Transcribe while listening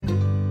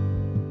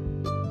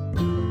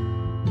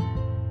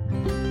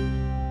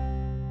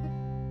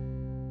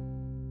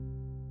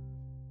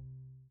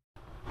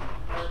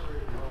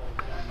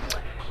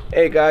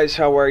Hey guys,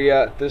 how are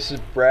ya? This is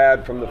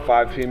Brad from the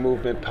 5P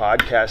Movement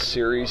podcast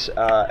series,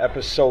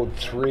 episode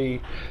 3.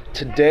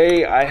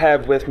 Today I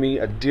have with me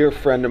a dear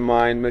friend of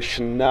mine, Miss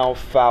Chanel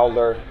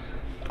Fowler,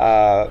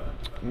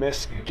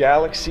 Miss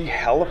Galaxy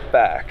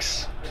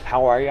Halifax.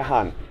 How are you,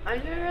 hon? I'm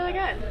doing really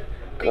good.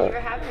 Thank you for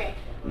having me.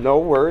 No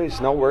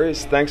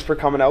worries. Thanks for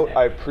coming out.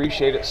 I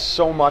appreciate it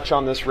so much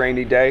on this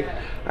rainy day.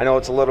 I know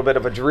it's a little bit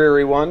of a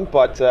dreary one,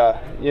 but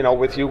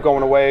with you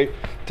going away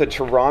to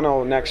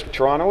Toronto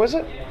is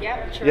it?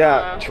 Yep, Toronto.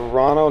 Yeah,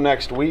 Toronto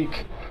next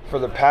week for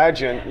the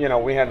pageant.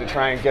 We had to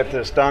try and get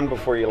this done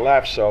before you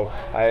left, so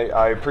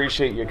I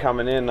appreciate you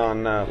coming in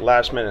on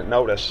last minute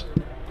notice.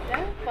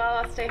 Yeah, well,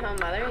 I'll stay home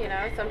mother,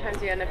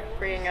 Sometimes you end up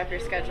freeing up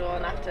your schedule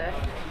enough to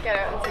get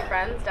out and see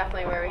friends,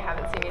 definitely where we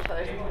haven't seen each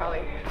other since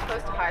probably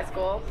close to high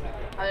school,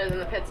 other than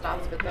the pit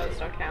stops, but those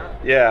don't count.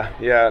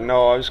 Yeah,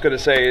 no, I was going to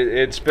say,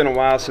 it's been a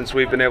while since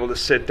we've been able to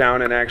sit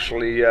down and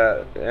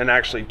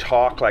actually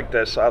talk like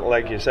this,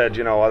 like you said,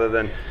 other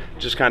than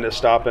just kind of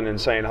stopping and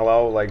saying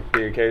hello, like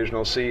the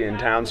occasional see you in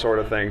town sort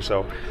of thing,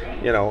 so,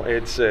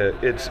 it's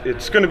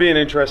going to be an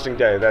interesting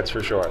day, that's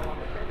for sure.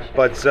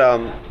 But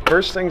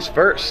first things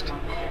first,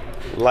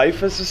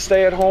 life as a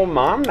stay-at-home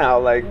mom now,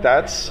 like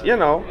that's,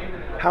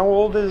 how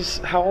old is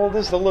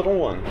the little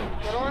one?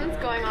 Little one's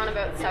going on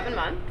about 7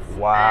 months.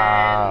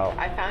 Wow. And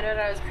I found out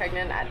I was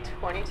pregnant at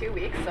 22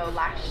 weeks, so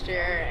last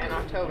year in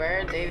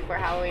October, day before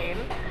Halloween.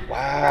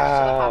 Wow. Rushed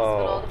to the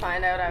hospital to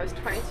find out I was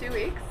 22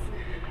 weeks.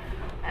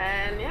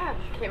 And yeah,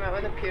 came out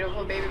with a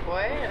beautiful baby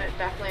boy, and it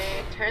definitely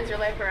turns your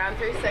life around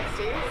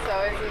 360. So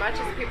as much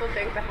as people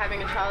think that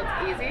having a child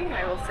is easy,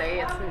 I will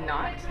say it's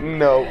not.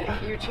 No.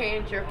 You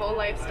change your whole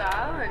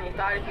lifestyle, and you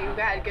thought if you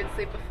had good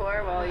sleep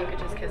before, well, you could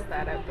just kiss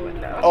that out the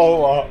window.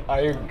 Oh,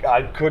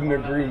 I couldn't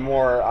agree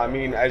more. I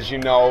mean, as you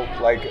know,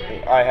 like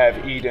I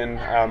have Eden,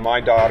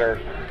 my daughter.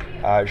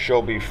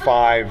 She'll be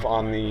 5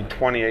 on the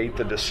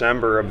 28th of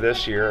December of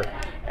this year,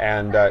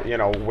 and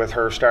with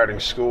her starting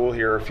school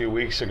here a few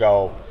weeks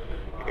ago,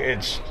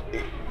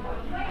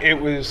 it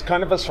was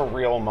kind of a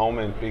surreal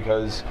moment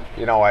because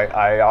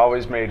I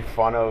always made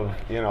fun of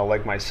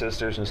like my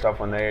sisters and stuff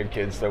when they had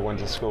kids that went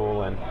to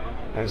school and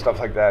stuff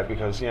like that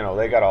because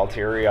they got all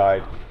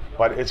teary-eyed,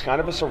 but it's kind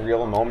of a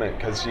surreal moment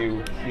because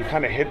you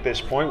kind of hit this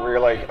point where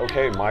you're like,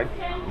 okay,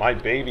 my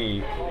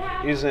baby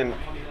isn't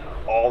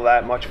all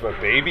that much of a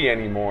baby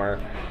anymore,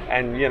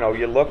 and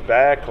you look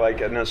back,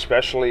 like, and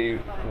especially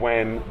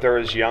when they're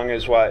as young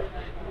as what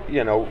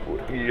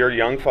your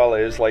young fella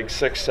is, like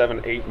 6,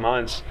 7, 8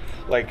 months,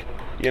 like,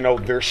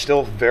 they're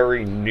still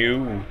very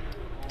new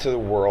to the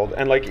world.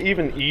 And like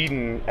even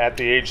Eden at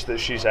the age that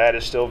she's at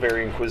is still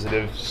very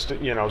inquisitive,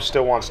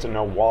 still wants to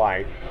know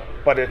why.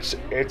 But it's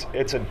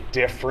a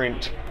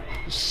different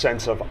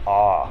sense of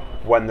awe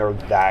when they're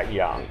that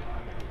young,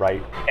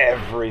 right?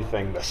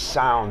 Everything, the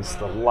sounds,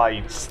 the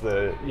lights,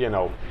 the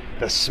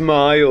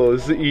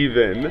smiles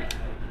even.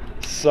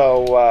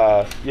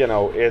 So,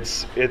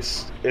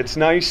 it's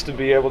nice to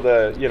be able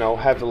to,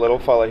 have the little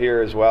fella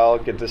here as well,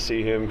 get to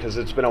see him, because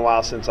it's been a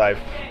while since I've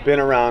been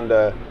around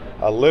a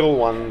little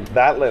one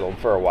that little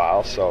for a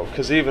while. So,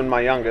 because even my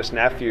youngest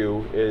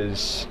nephew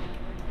is,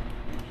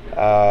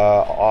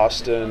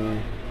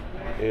 Austin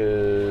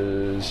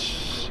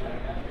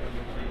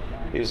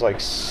he's like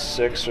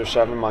 6 or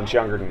 7 months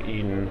younger than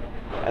Eden.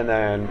 And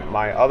then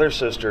my other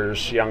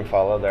sister's young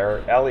fella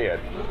there, Elliot,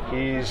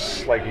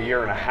 he's like 1.5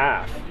 years.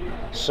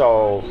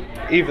 So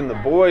even the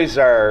boys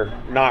are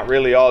not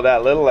really all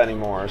that little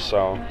anymore.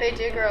 So they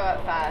do grow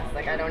up fast.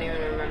 Like I don't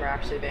even remember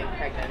actually being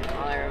pregnant.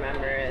 All I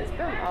remember is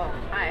boom, oh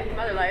hi,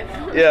 mother life.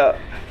 Yeah,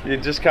 you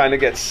just kind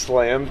of get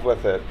slammed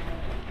with it.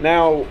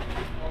 Now,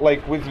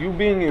 like with you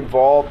being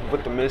involved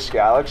with the Miss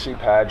Galaxy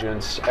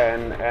pageants,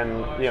 and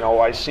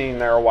I seen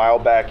there a while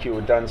back you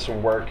had done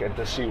some work at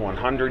the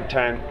C100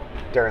 tent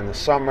during the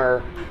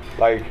summer.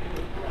 Like,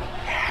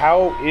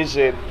 how is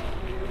it,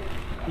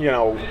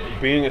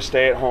 being a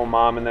stay-at-home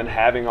mom and then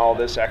having all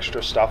this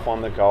extra stuff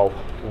on the go?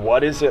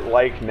 What is it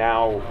like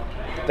now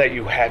that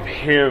you have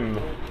him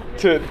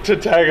to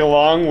tag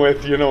along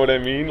with? You know what I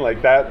mean?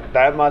 Like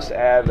that must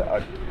add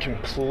a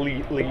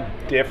completely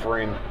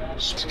different.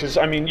 Because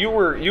I mean, you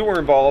were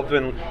involved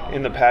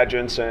in the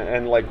pageants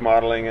and like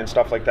modeling and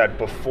stuff like that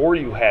before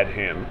you had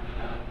him,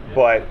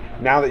 but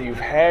now that you've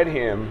had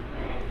him,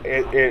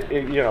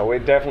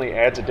 it definitely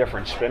adds a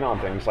different spin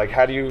on things. Like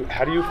how do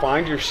you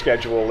find your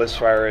schedule as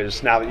far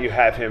as now that you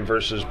have him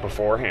versus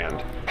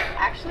beforehand?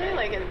 Actually,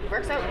 like it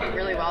works out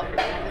really well for me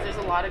because there's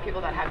a lot of people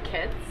that have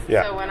kids.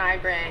 Yeah. So when I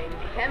bring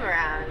him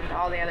around,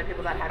 all the other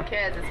people that have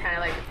kids, it's kind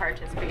of like the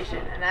participation.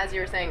 And as you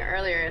were saying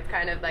earlier, it's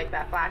kind of like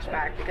that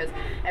flashback because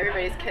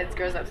everybody's kids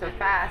grows up so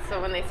fast.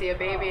 So when they see a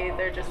baby,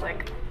 they're just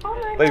like, oh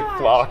my They gosh.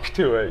 flock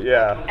to it,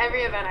 yeah.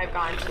 Every event I've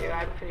gone to,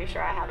 I'm pretty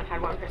sure I haven't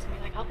had one person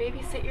be like, I'll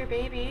babysit your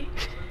baby.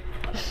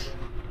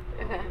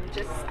 And then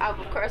of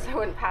course, I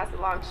wouldn't pass it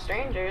along to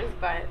strangers,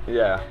 but...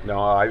 Yeah, no,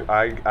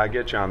 I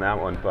get you on that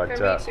one, but...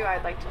 For me, too,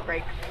 I'd like to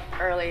break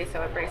early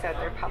so it breaks out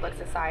their public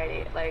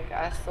society, like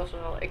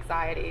social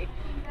anxiety.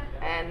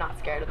 and not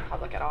scared of the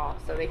public at all.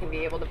 So they can be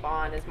able to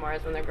bond as more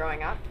as when they're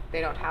growing up.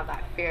 They don't have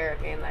that fear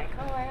of being like,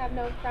 oh, I have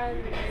no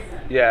friends.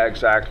 Yeah,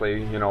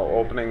 exactly. You know,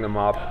 opening them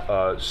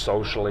up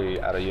socially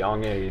at a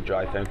young age,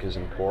 I think, is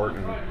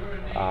important.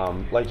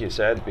 Like you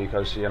said,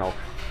 because, you know,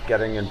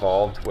 getting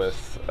involved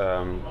with,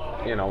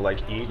 you know,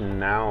 like Eden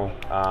now,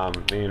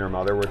 me and her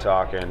mother were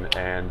talking,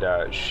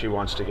 and she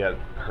wants to get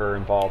her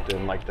involved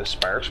in like the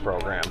Sparks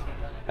program.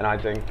 And I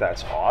think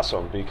that's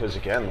awesome because,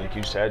 again, like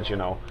you said, you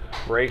know,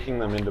 breaking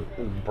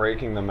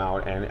them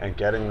out and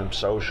getting them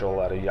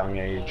social at a young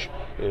age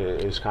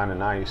is kind of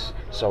nice.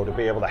 So to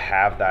be able to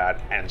have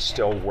that and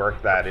still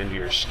work that into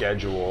your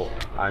schedule,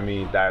 I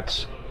mean,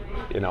 that's,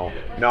 you know,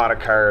 not a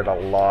card a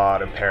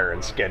lot of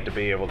parents get to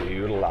be able to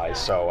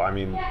utilize. So I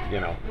mean, you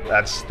know,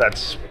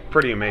 that's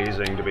pretty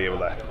amazing to be able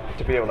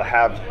to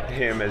have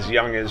him as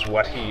young as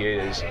what he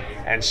is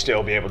and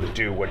still be able to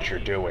do what you're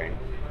doing.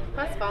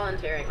 Plus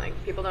volunteering, like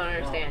people don't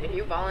understand. If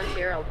you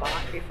volunteer a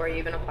lot before you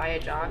even apply a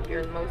job,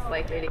 you're most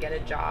likely to get a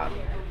job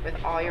with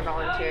all your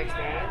volunteer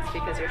experience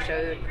because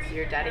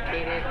you're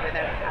dedicated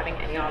without having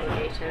any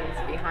obligations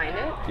behind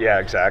it. Yeah,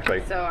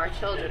 exactly. So our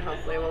children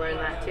hopefully will learn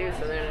that too.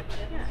 So they're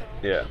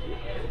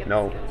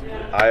No,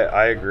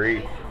 I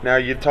agree. Now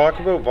you talk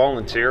about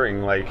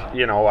volunteering, like,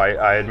 you know,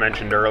 I had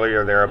mentioned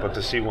earlier there about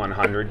the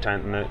C100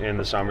 tent in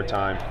the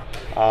summertime.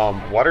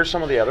 What are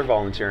some of the other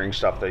volunteering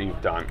stuff that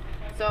you've done?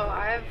 So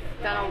I've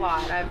done a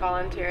lot. I've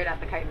volunteered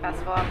at the Kite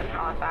Festival up in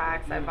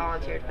Halifax. I've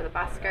volunteered for the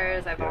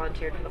Buskers. I've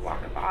volunteered for the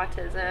Walk of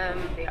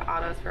Autism, the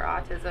Autos for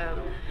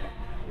Autism.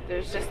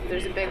 There's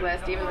a big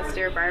list. Even the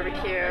Steer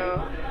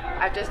Barbecue.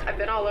 I've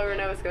been all over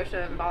Nova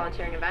Scotia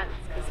volunteering events.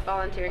 Because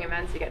volunteering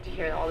events, you get to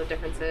hear all the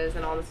differences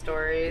and all the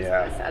stories.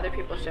 Yeah. Because other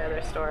people share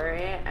their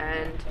story.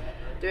 And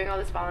doing all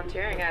this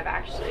volunteering, I've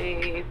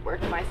actually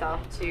worked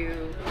myself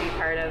to be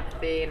part of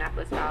the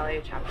Annapolis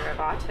Valley chapter of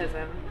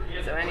autism.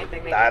 So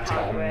anything that you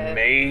help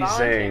with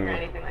volunteering or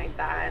anything like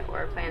that,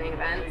 or planning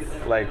events.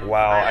 Like,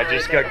 wow, I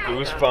just got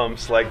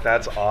goosebumps. Like,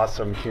 that's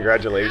awesome.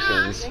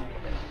 Congratulations.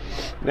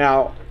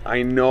 Now,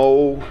 I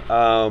know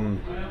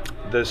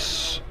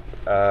this,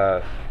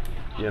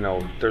 you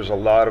know, there's a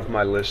lot of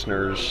my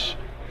listeners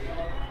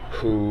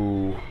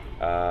who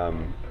have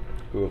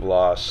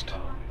lost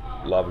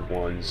loved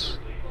ones.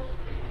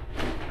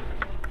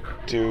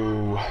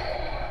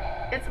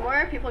 It's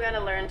more people got to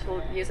learn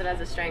to use it as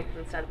a strength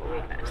instead of a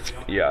weakness.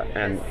 Yeah,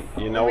 and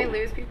you know, when we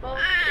lose people,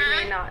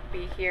 they may not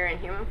be here in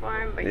human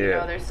form, but you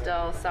know they're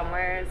still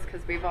somewhere,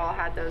 because we've all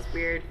had those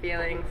weird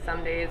feelings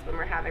some days when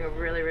we're having a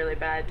really, really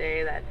bad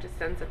day, that just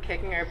sense of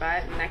kicking our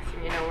butt, and next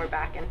thing you know, we're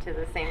back into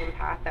the same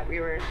path that we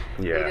were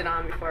leading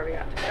on before we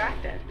got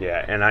distracted.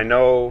 Yeah, and I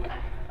know,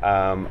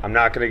 I'm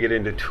not going to get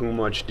into too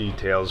much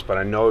details, but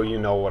I know you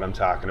know what I'm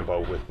talking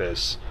about with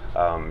this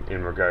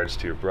in regards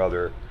to your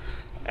brother.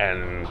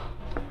 And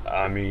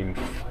I mean,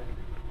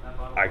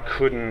 I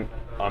couldn't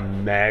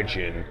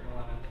imagine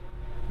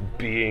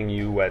being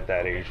you at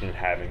that age and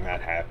having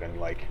that happen.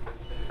 Like,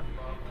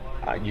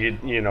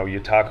 you know, you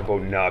talk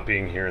about not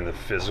being here in the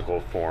physical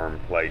form.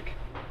 Like,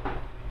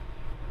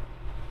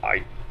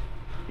 I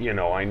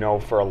know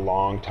for a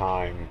long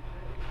time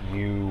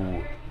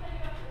you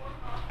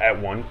at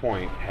one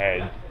point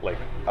had like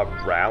a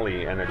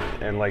rally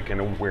and like an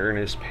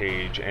awareness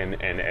page and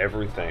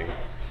everything,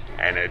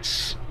 and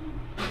it's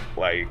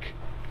like,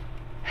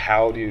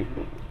 how do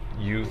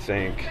you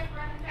think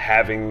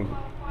having,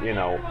 you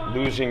know,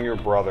 losing your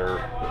brother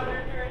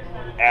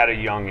at a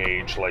young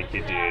age like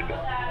you did,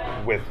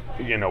 with,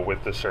 you know,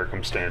 with the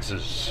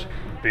circumstances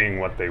being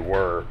what they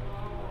were,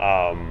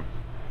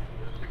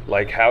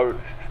 like how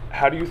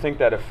do you think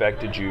that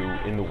affected you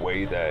in the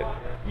way that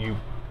you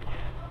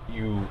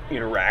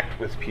interact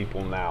with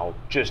people now,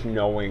 just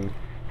knowing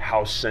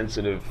how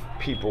sensitive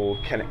people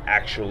can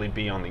actually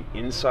be on the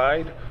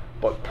inside,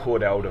 but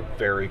put out a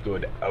very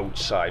good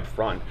outside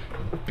front,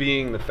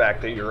 being the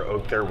fact that you're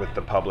out there with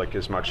the public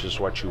as much as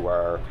what you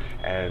are,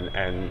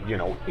 and you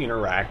know,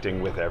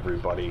 interacting with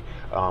everybody,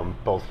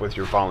 both with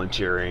your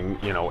volunteering,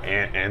 you know,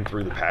 and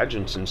through the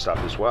pageants and stuff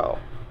as well,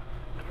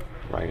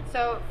 right?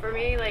 So for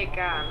me, like,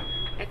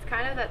 it's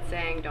kind of that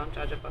saying, don't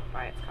judge a book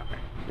by its cover.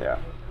 Yeah.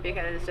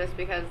 Because just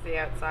because the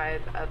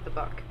outside of the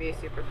book could be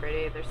super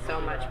pretty, there's so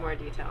much more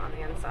detail on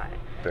the inside.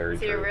 Very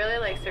true. So you're really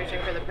like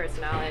searching for the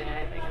personality,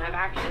 and I've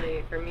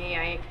actually, for me,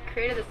 I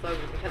created this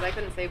slogan because I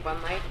couldn't save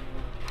one life.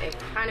 It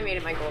kind of made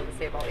it my goal to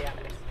save all the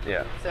others.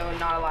 Yeah. So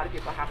not a lot of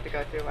people have to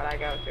go through what I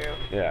go through.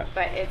 Yeah.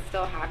 But it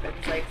still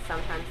happens. Like,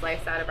 sometimes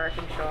life's out of our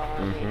control,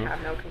 and we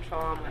have no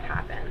control on what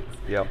happens.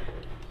 Yep.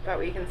 But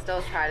we can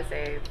still try to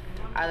save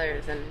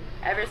others, and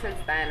ever since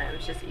then, it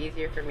was just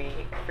easier for me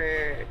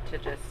to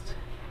just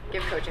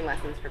give coaching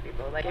lessons for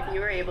people. Like, if you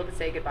were able to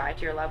say goodbye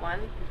to your loved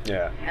one,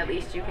 at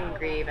least you can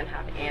grieve and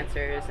have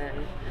answers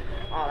and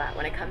all that.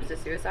 When it comes to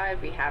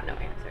suicide, we have no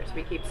answers.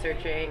 We keep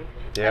searching.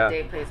 That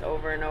day plays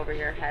over and over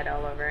your head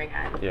all over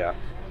again. Yeah.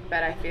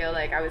 But I feel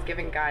like I was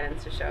given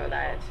guidance to show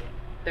that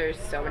there's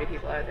so many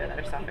people out there that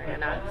are suffering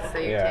enough. So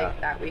you Yeah.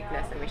 take that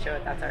weakness and we show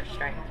it that's our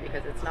strength,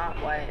 because it's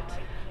not what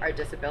our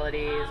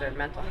disabilities or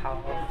mental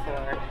health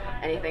or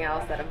anything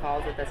else that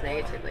involves with us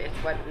negatively.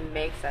 It's what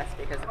makes us,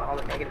 because of all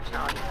the negative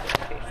challenges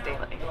that we face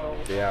daily.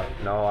 Yeah,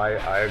 no,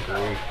 I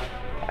agree.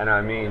 And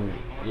I mean,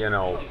 you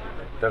know,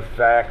 the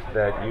fact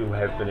that you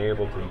have been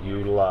able to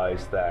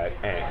utilize that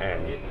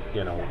and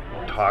you know,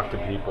 talk to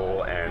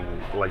people, and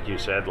like you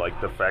said, like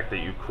the fact that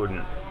you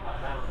couldn't,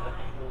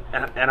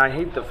 and I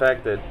hate the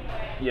fact that,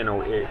 you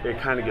know, it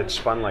kind of gets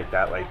spun like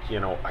that, like, you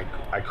know,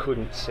 I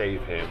couldn't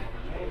save him.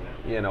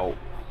 You know,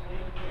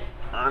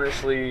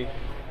 honestly,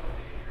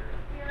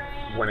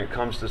 when it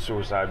comes to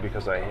suicide,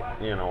 because I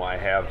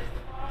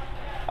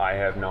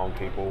have known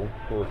people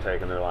who have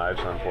taken their lives,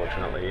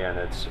 unfortunately, and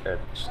it's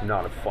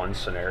not a fun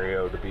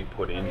scenario to be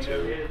put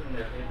into.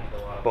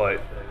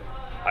 But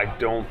I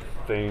don't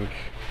think,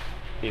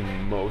 in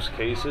most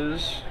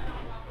cases,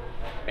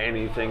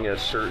 anything a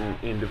certain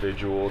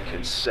individual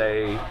can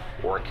say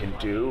or can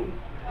do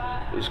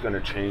is going to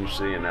change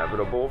the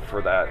inevitable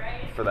for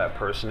that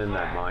person in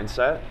that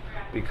mindset,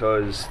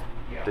 because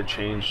the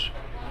change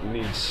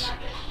needs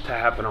to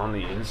happen on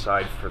the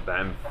inside for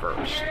them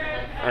first.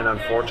 And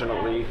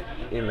unfortunately,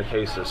 in the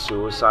case of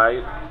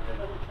suicide,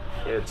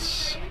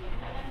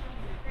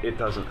 it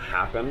doesn't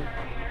happen,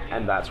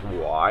 and that's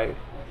why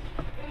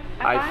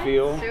I find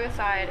feel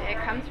suicide, it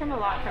comes from a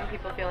lot from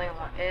people feeling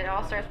alone. It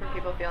all starts from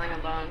people feeling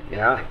alone, feeling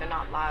Yeah. like they're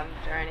not loved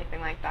or anything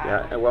like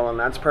that. Yeah, well, and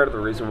that's part of the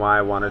reason why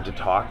I wanted to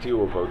talk to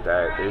you about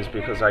that, is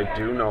because I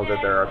do know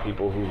that there are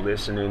people who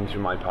listen into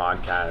my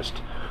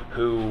podcast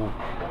who,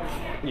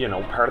 you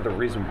know, part of the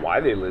reason why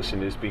they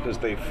listen is because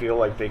they feel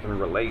like they can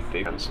relate.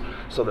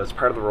 So that's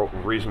part of the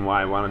reason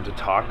why I wanted to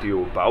talk to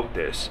you about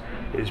this,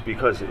 is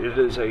because it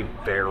is a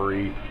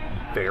very,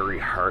 very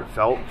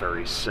heartfelt,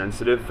 very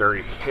sensitive,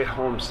 very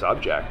hit-home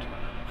subject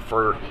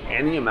for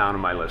any amount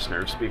of my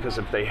listeners, because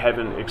if they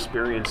haven't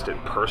experienced it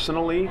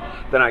personally,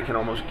 then I can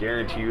almost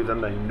guarantee you then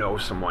they know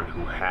someone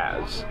who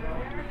has,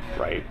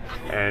 right?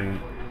 And,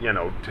 you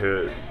know,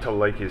 to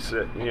like you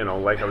said, you know,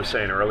 like I was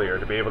saying earlier,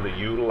 to be able to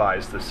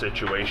utilize the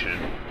situation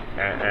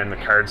and the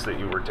cards that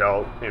you were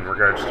dealt in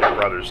regards to your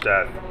brother's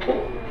death,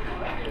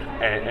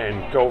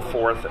 and go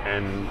forth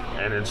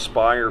and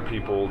inspire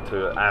people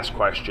to ask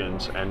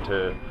questions and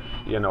to,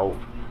 you know,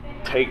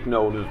 take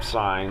note of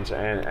signs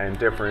and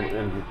different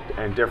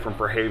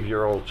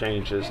behavioral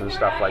changes and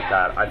stuff like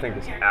that. I think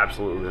it's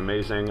absolutely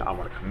amazing. I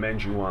want to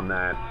commend you on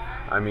that.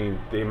 I mean,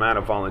 the amount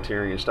of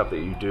volunteering and stuff that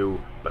you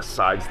do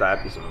besides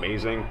that is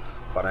amazing,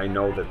 but I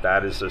know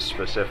that is a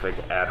specific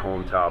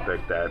at-home topic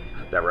that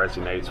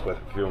resonates with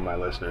a few of my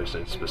listeners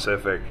in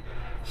specific.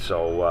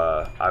 So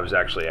I was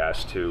actually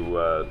asked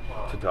to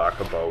talk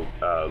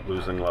about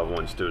losing loved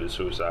ones due to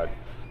suicide,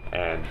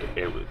 and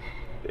it was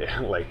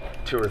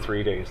like 2 or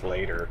 3 days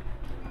later,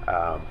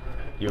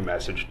 you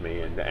messaged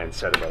me and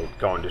said about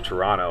going to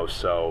Toronto.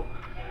 So,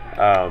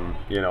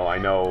 you know, I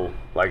know,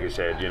 like I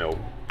said, you know,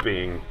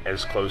 being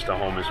as close to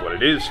home as what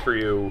it is for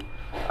you,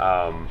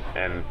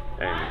 and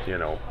you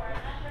know,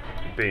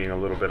 being a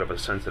little bit of a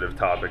sensitive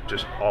topic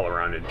just all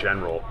around in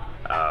general,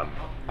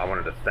 I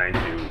wanted to thank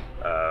you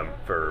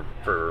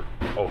for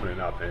opening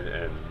up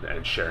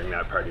and sharing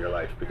that part of your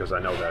life, because I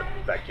know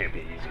that can't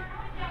be easy.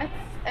 It's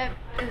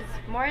as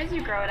more as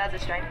you grow it as a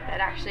strength,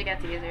 it actually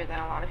gets easier than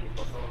a lot of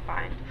people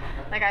find.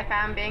 Like, I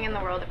found being in the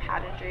world of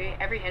pageantry,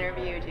 every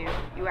interview you do,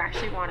 you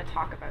actually want to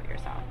talk about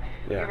yourself.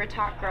 Yeah. We were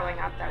taught growing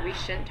up that we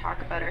shouldn't talk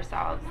about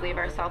ourselves, leave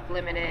ourselves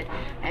limited,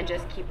 and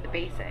just keep the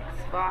basics.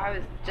 Well, I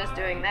was just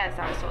doing this,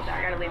 I was told that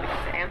I gotta leave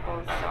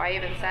examples. So I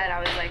even said, I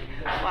was like,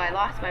 well, I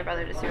lost my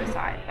brother to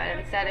suicide, but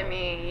instead of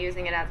me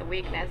using it as a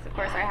weakness, of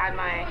course I had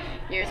my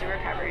years of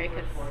recovery,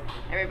 because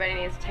everybody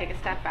needs to take a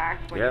step back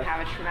when Yeah. you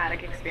have a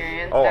traumatic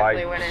experience. Oh,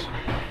 Definitely when it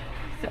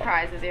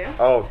surprises you.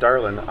 Oh,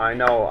 darling, I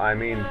know. I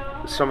mean,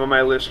 some of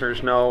my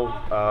listeners know.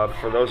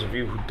 For those of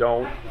you who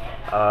don't,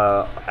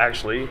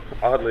 actually,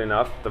 oddly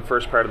enough, the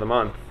first part of the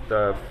month,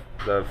 the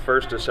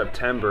 1st of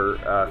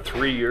September,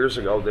 3 years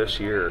ago this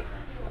year,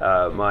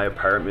 my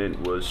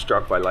apartment was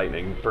struck by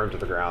lightning, burned to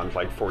the ground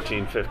like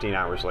 14, 15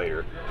 hours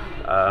later.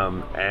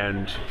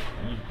 And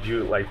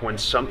you, like, when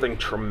something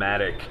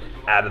traumatic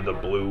out of the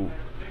blue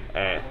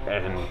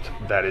and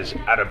that is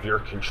out of your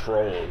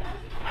control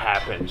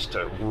happens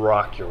to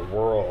rock your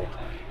world,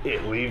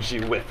 it leaves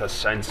you with a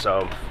sense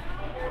of,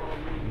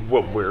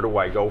 well, where do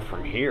I go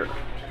from here?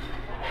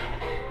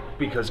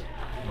 Because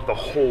the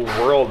whole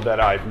world that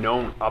I've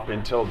known up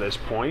until this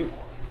point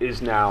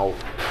is now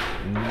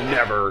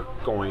never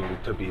going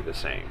to be the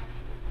same.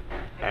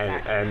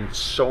 And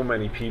so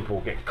many people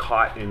get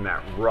caught in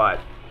that rut.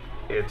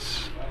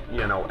 It's,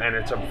 you know, and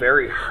it's a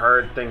very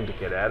hard thing to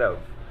get out of.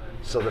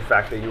 So the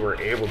fact that you were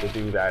able to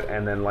do that,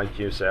 and then, like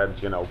you said,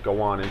 you know,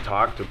 go on and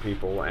talk to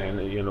people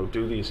and, you know,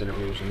 do these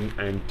interviews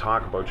and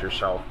talk about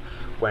yourself,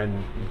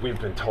 when we've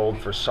been told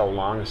for so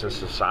long as a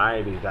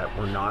society that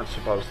we're not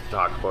supposed to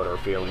talk about our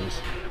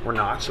feelings, we're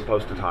not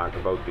supposed to talk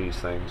about these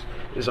things,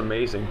 is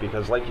amazing,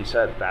 because like you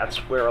said, that's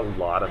where a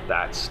lot of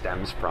that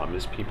stems from,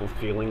 is people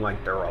feeling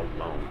like they're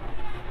alone.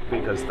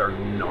 because they're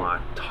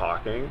not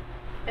talking.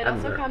 It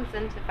also comes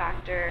into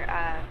factor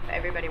of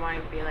everybody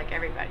wanting to be like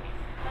everybody.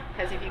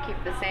 Because if you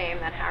keep the same,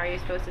 then how are you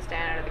supposed to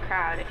stand out of the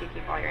crowd if you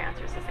keep all your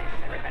answers the same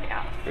as everybody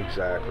else?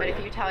 Exactly. But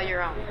if you tell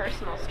your own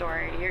personal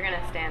story, you're going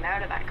to stand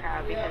out of that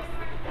crowd because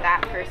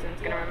that person's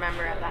going to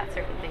remember that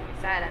certain thing you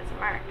said as a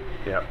mark.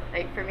 Yep.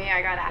 Like for me,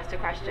 I got asked a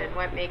question,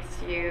 what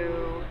makes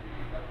you,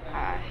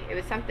 it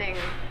was something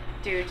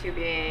due to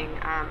being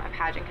a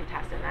pageant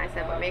contestant. And I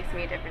said, what makes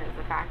me different is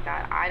the fact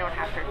that I don't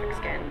have perfect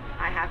skin.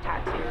 I have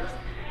tattoos.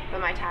 But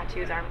my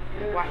tattoos aren't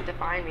what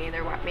define me,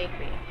 they're what make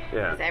me.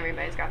 Yeah. Because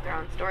everybody's got their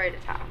own story to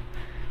tell.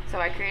 So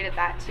I created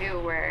that too,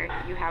 where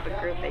you have a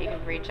group that you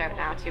can reach out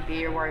now to be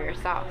your warrior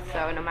self.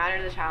 So no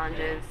matter the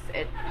challenges,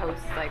 it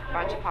posts like a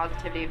bunch of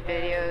positivity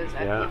videos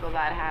of people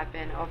that have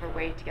been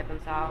overweight to get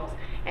themselves,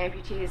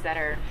 amputees that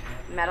are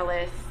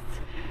medalists,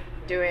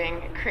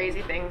 doing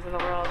crazy things in the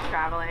world,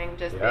 traveling,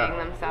 just being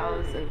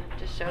themselves, and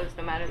just shows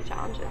no matter the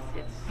challenges,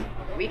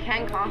 we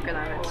can conquer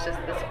them. It's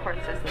just the support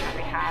system that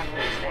we have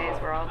in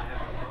today's world.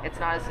 It's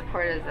not as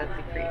supportive as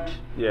they preach.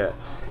 Yeah,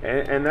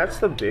 and that's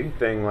the big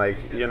thing. Like,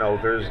 you know,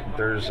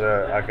 there's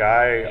a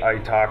guy I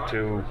talk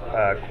to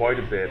quite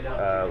a bit,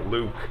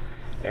 Luke,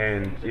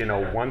 and you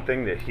know, one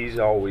thing that he's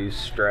always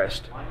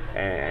stressed,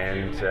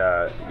 and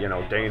you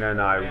know, Dana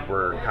and I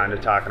were kind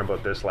of talking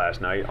about this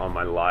last night on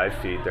my live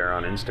feed there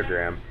on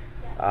Instagram.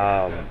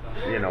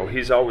 You know,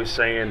 he's always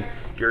saying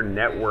your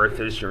net worth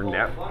is your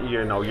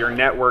your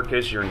network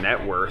is your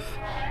net worth.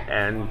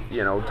 And,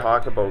 you know,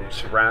 talk about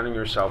surrounding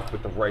yourself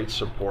with the right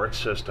support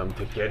system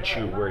to get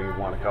you where you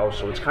want to go.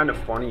 So it's kind of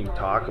funny you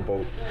talk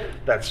about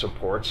that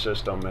support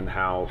system and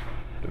how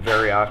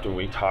very often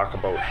we talk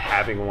about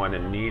having one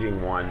and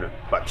needing one,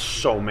 but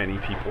so many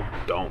people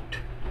don't.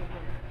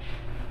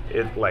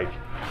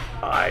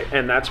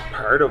 And that's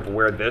part of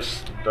where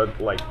this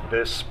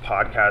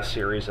podcast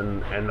series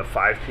and the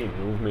 5P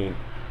movement,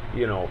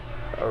 you know,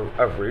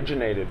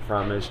 originated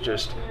from, is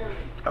just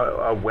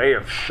a way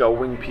of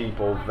showing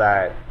people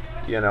that,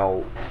 you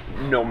know,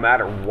 no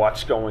matter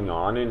what's going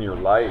on in your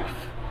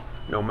life,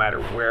 no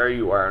matter where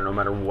you are, no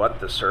matter what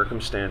the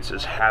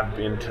circumstances have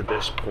been to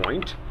this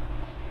point,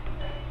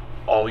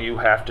 all you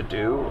have to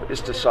do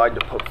is decide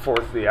to put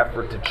forth the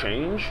effort to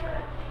change,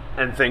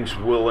 and things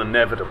will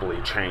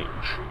inevitably change.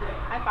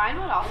 I find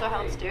what also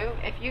helps too,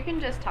 if you can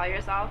just tell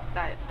yourself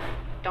that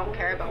don't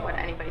care about what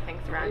anybody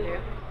thinks around you.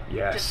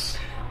 Yes. Just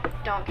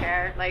don't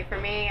care. Like for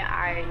me,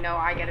 I know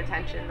I get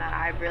attention that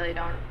I really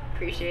don't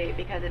appreciate,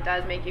 because it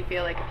does make you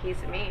feel like a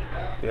piece of me.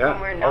 Yeah.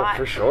 When we're not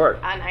for sure.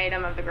 an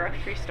item of the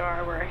grocery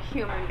store, we're a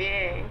human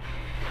being.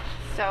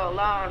 So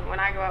alone, when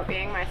I go out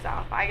being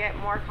myself, I get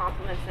more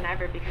compliments than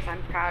ever because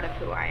I'm proud of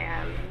who I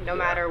am, no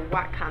matter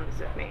what comes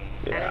with me.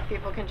 Yeah. And if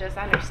people can just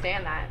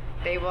understand that,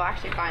 they will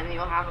actually find that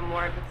you'll have a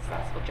more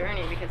successful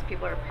journey because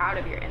people are proud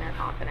of your inner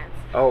confidence.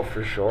 Oh,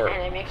 for sure.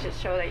 And it makes it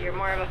show that you're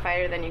more of a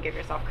fighter than you give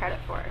yourself credit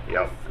for.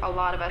 Yep. A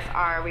lot of us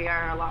we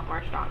are a lot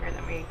more stronger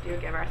than we do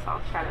give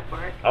ourselves credit for.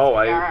 We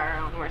are our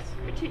own worst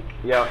critique.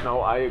 Yeah,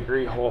 no, I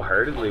agree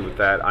wholeheartedly with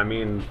that. I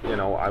mean, you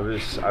know, I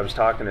was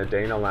talking to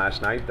Dana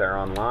last night there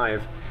on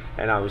live,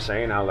 and I was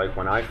saying how, like,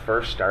 when I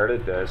first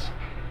started this,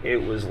 it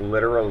was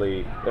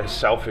literally, as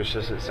selfish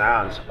as it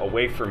sounds, a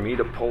way for me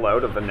to pull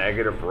out of a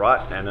negative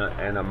rut and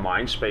a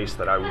mind space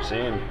that I was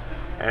in.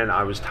 And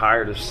I was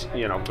tired of,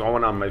 you know,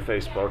 going on my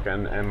Facebook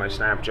and my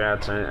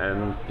Snapchats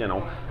and you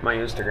know, my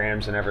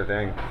Instagrams and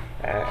everything,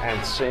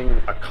 and seeing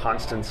a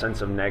constant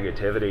sense of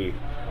negativity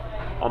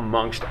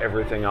amongst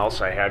everything else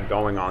I had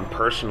going on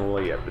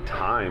personally at the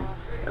time.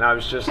 And I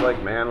was just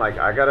like, man, like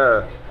I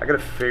gotta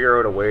figure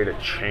out a way to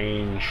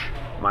change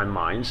my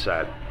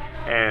mindset.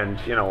 And,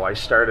 you know, I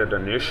started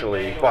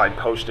initially by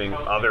posting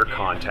other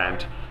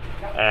content,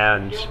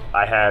 and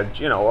I had,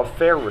 you know, a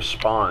fair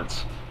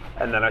response.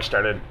 And then I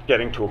started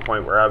getting to a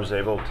point where I was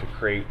able to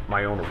create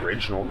my own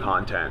original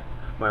content,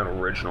 my own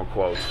original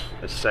quotes,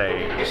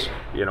 essays,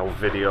 you know,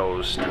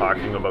 videos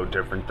talking about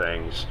different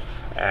things.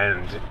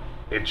 And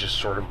it just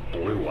sort of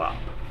blew up.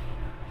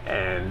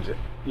 And,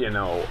 you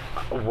know,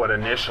 what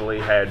initially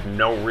had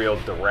no real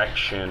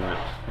direction,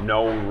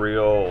 no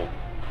real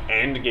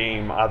end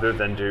game other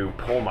than to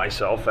pull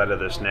myself out of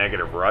this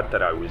negative rut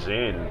that I was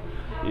in,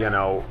 you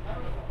know,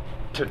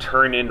 to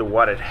turn into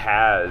what it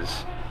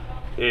has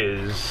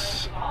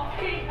it's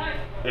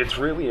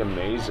really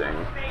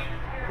amazing,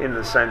 in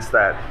the sense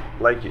that,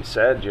 like you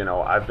said, you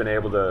know, I've been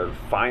able to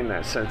find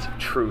that sense of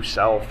true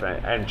self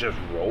and just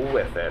roll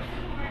with it.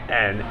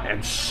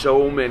 And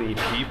so many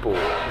people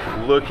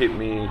look at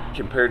me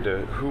compared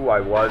to who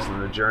I was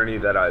in the journey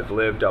that I've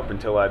lived up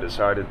until I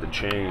decided to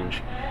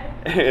change.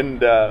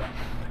 And,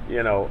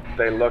 you know,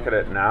 they look at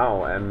it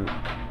now and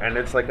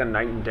it's like a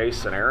night and day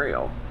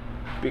scenario.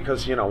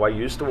 Because, you know, I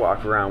used to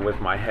walk around with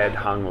my head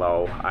hung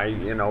low. I,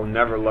 you know,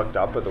 never looked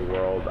up at the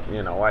world.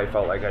 You know, I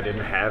felt like I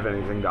didn't have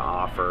anything to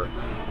offer.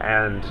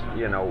 And,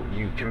 you know,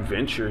 you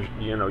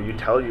you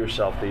tell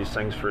yourself these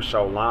things for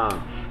so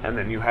long, and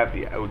then you have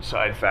the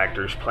outside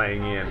factors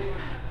playing in.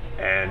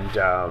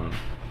 And,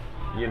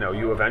 you know,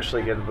 you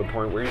eventually get to the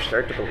point where you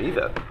start to believe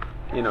it.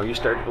 you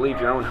start to believe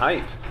your own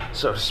hype,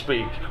 so to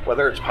speak,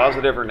 whether it's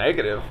positive or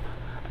negative.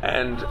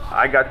 And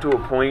I got to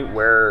a point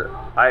where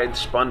I had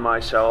spun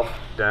myself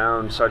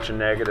down such a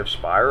negative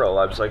spiral.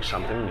 I was like,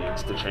 something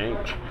needs to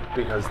change,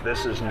 because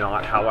this is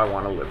not how I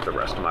want to live the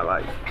rest of my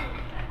life.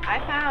 I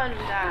found,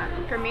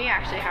 for me,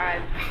 actually, how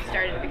I've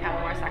started to become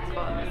more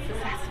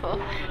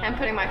successful and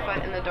putting my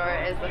foot in the door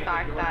is the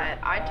fact that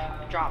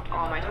I dropped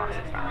all my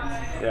toxic friends.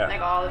 Yeah.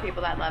 Like all the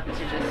people that love to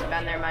just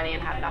spend their money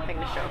and have nothing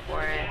to show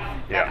for it.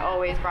 Yeah. That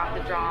always brought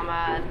the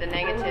drama, the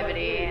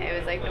negativity. It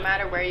was like no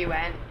matter where you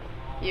went,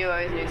 you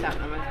always knew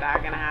something was bad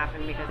going to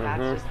happen, because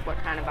that's just what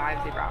kind of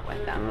vibes they brought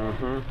with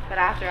them. But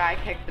after I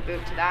kicked the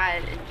boot to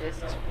that and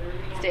just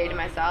stayed to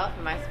myself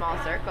in my small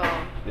circle,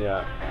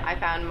 I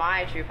found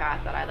my true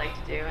path that I like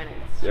to do. And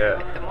it's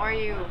the more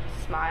you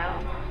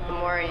smile, the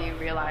more you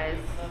realize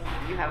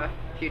you have a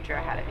future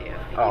ahead of you.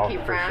 If you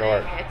keep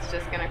frowning, it's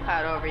just going to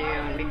cloud over you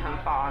and become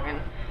fog and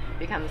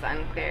becomes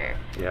unclear.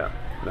 Yeah,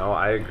 no,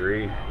 I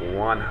agree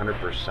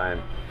 100%.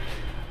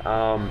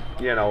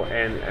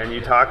 And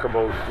you talk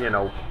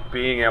about,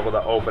 being able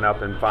to open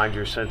up and find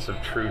your sense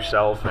of true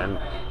self, and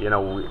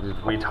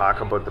we talk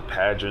about the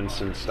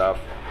pageants and stuff.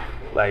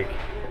 Like,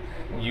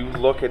 you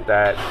look at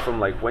that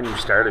from like when you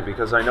started,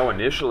 because I know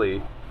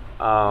initially,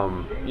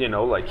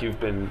 like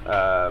you've been,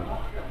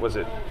 was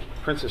it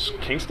Princess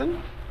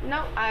Kingston?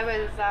 No, I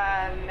was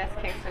Miss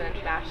Kingston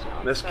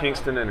International. Miss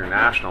Kingston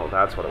International,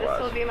 that's what it was.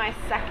 This will be my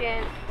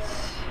second,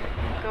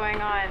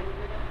 going on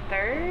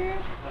third.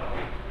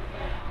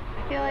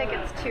 I feel like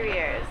it's 2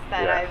 years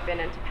that I've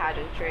been into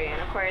pageantry,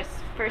 and of course,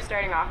 first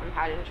starting off in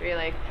pageantry,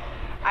 like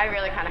I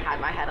really kind of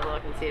had my head a little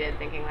conceited,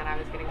 thinking that I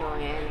was going to go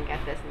in and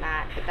get this and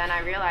that. But then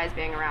I realized,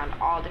 being around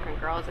all different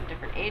girls of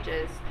different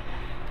ages,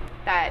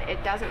 that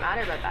it doesn't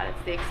matter about that.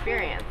 It's the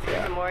experience.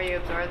 Yeah. The more you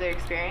absorb the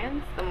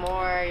experience, the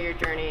more your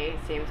journey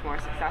seems more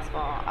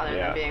successful, other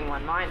than being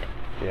one-minded.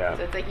 Yeah.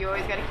 So it's like you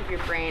always got to keep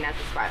your brain as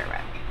a spider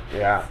web.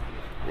 Yeah.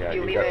 Yeah, if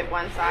you leave it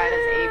one side as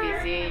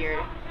ABC,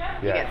 you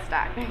get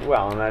stuck.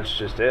 Well, and that's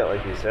just it.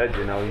 Like you said,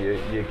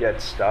 you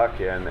get stuck,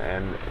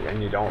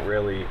 and you don't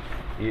really,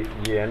 you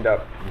end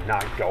up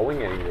not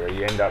going anywhere.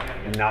 You end up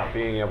not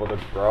being able to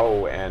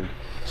grow, and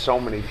so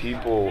many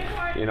people,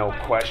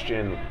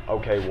 question,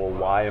 okay, well,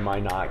 why am I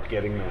not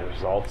getting the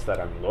results that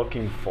I'm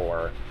looking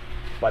for?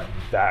 But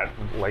that,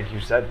 like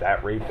you said,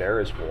 that right there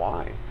is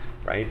why,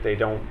 right? They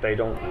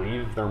don't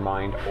leave their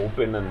mind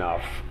open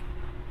enough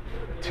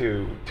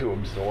to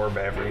absorb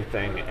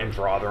everything and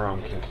draw their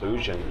own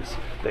conclusions.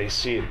 They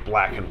see it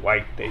black and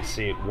white. They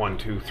see it 1,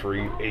 2, 3,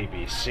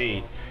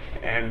 ABC.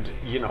 And,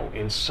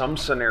 in some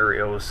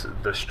scenarios,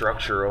 the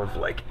structure of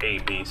like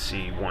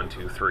ABC 1,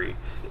 2, 3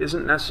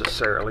 isn't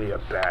necessarily a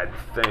bad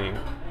thing,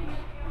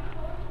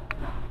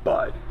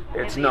 but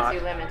it's not.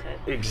 It leaves you limited.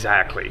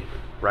 Exactly,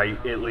 right?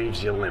 It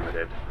leaves you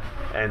limited.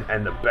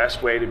 And the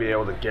best way to be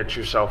able to get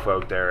yourself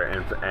out there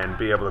and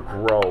be able to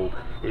grow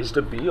is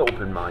to be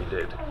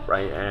open-minded,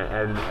 right?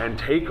 And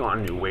take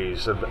on new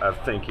ways of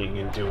thinking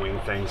and doing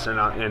things,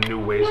 and new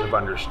ways of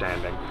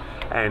understanding.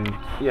 And,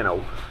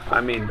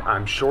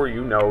 I'm sure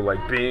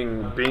like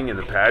being in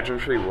the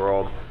pageantry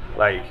world,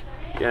 like,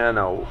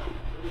 you've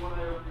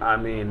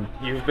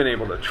been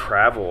able to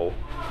travel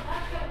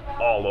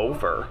all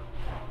over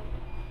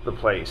the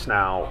place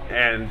now,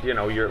 and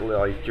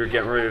you're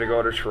getting ready to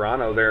go to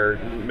Toronto there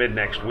mid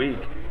next week,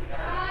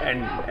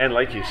 and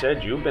like you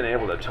said, you've been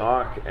able to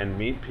talk and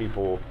meet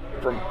people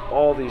from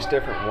all these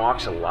different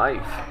walks of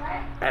life,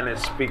 and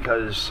it's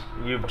because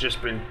you've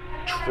just been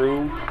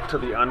true to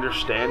the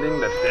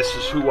understanding that this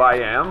is who I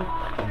am,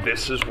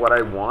 this is what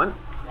I want,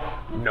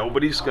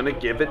 nobody's gonna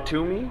give it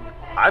to me,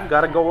 I've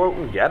got to go out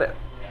and get it,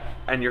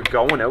 and you're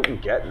going out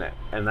and getting it,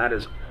 and that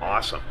is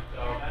awesome.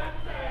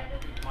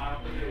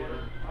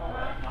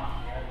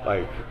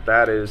 Like,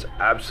 that is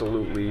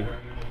absolutely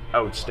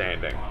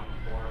outstanding.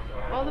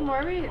 Well, the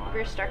more we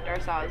restrict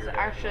ourselves,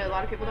 actually, a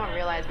lot of people don't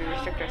realize we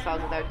restrict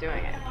ourselves without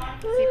doing it.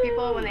 See,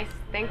 people, when they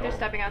think they're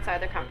stepping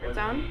outside their comfort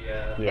zone,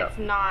 it's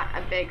not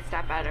a big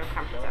step out of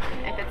comfort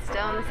zone. If it's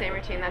still in the same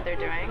routine that they're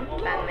doing,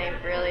 then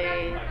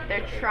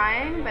they're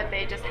trying, but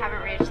they just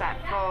haven't reached that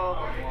full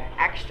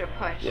extra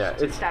push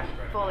to step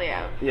fully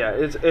out. Yeah,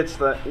 it's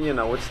the,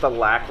 it's the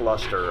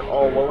lackluster.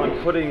 Oh, well,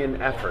 I'm putting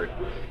in effort.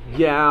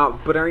 Yeah,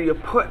 but are you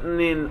putting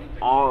in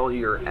all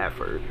your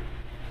effort?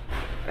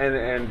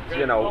 And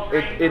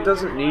it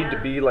doesn't need to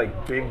be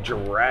like big,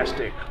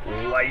 drastic,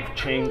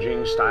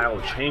 life-changing style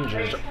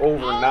changes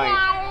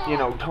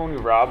overnight. Tony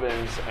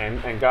Robbins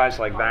and guys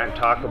like that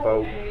talk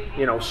about,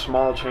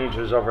 small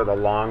changes over the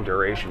long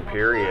duration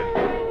period,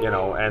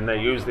 and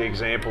they use the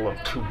example of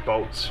two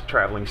boats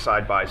traveling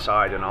side by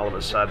side, and all of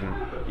a sudden,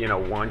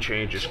 one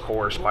changes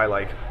course by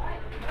like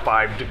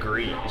 5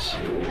 degrees.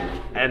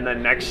 And the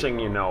next thing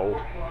you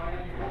know,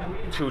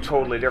 two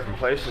totally different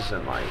places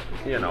in life.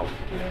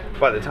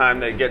 By the time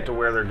they get to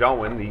where they're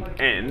going,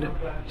 the end,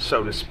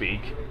 so to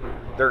speak,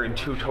 they're in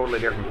two totally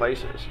different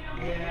places.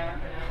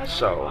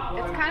 So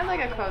it's kind of like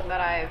a quote that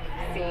I've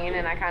seen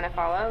and I kind of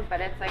follow, but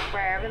it's like,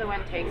 wherever the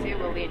wind takes you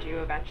will lead you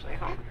eventually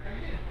home.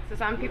 So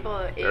some people,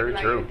 Very even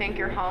though true. you think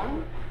you're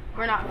home,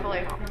 we're not fully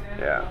home.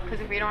 Yeah. Because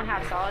if we don't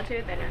have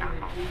solitude, then you're not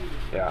home.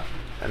 Yeah.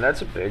 And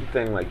that's a big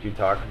thing. Like, you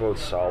talk about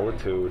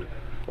solitude.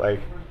 Like,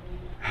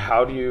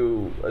 how do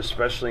you,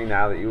 especially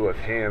now that you have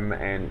him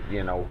and,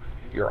 you know,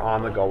 you're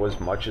on the go as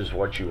much as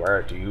what you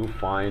are, do you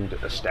find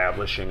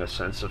establishing a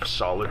sense of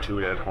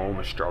solitude at home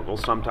a struggle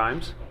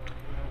sometimes?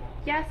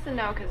 Yes and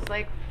no,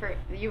 because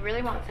you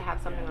really want to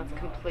have something that's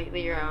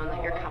completely your own,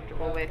 that you're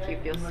comfortable with, you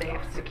feel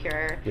safe,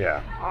 secure, Yeah.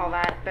 all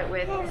that. But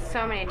with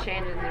so many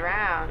changes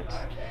around,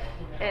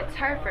 it's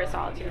hard for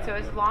solitude. So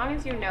as long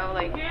as you know,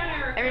 like,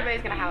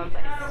 everybody's gonna have a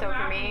place. So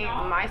for me,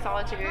 my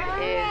solitude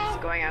is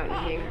going out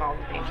and being involved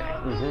with nature.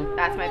 Mm-hmm.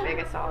 That's my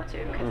biggest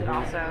solitude, because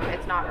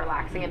it's not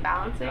relaxing and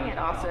balancing. It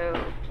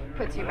also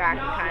puts you back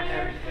and kind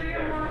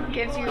of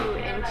gives you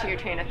into your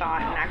train of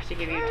thought and actually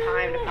give you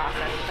time to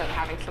process without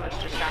having so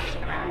much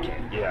distraction around you.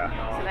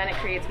 Yeah. So then it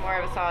creates more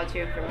of a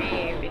solitude for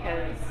me,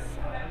 because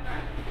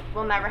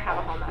we'll never have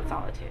a home that's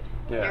solitude.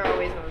 Yeah. You're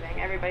always moving.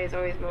 Everybody's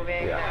always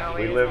moving. Yeah.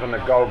 They're We always live in the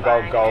go, go,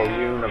 buying go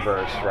new.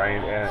 universe,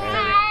 right?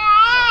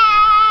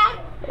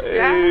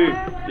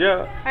 Yeah.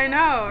 Yeah. I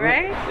know,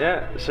 right?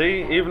 Yeah.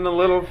 See, even the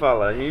little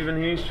fella,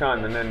 even he's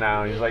chiming in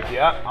now. He's like,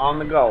 yeah, on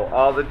the go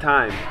all the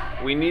time.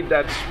 We need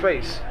that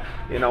space.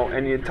 You know,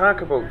 and you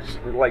talk about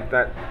like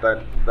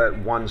that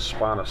one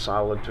spot of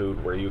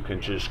solitude where you can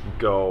just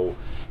go,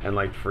 and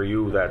like for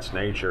you that's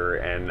nature,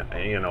 and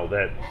you know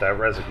that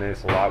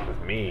resonates a lot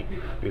with me,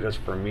 because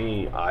for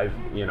me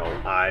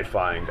I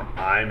find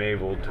I'm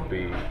able to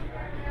be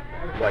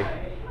like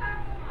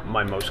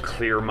my most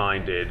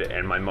clear-minded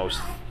and my most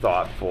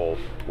thoughtful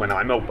when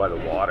I'm out by the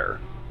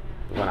water.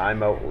 When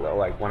I'm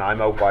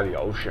out by the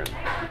ocean,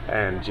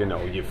 and you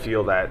know, you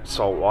feel that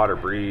saltwater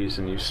breeze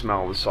and you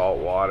smell the salt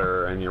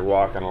water, and you're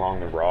walking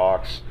along the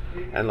rocks,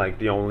 and like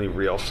the only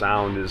real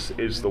sound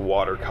is the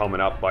water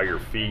coming up by your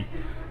feet.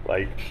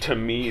 Like, to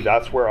me,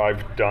 that's where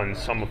I've done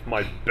some of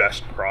my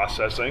best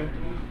processing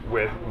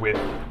with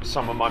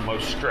some of my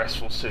most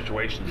stressful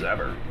situations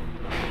ever.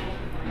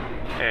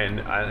 And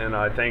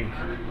I think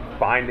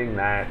finding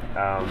that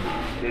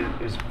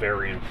is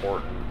very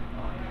important.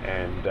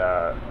 And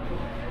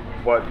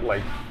but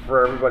like,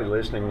 for everybody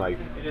listening, like,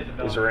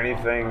 is there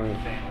anything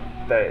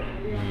that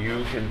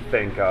you can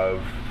think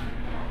of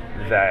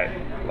that,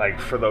 like,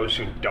 for those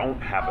who don't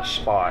have a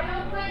spot,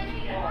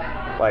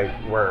 like,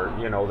 where,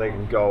 you know, they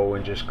can go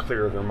and just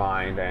clear their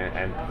mind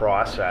and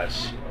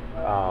process,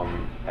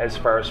 as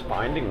far as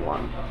finding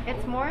one?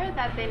 It's more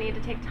that they need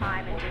to take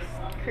time and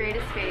just create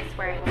a space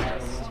where it's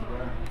just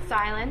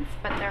silence,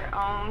 but their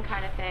own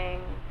kind of thing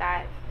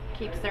that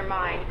keeps their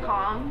mind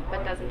calm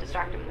but doesn't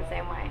distract them in the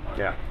same way.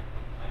 Yeah.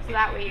 So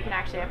that way you can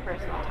actually have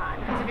personal time.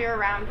 Because if you're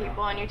around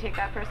people and you take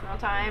that personal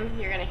time,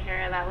 you're going to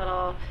hear that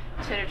little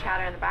chitter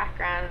chatter in the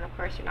background, and of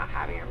course you're not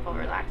having your full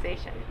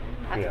relaxation.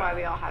 That's why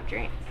we all have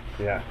dreams.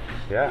 Yeah.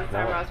 Yeah. It's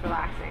our most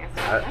relaxing.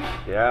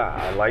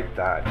 I like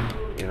that.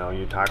 You know,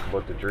 you talk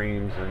about the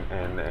dreams,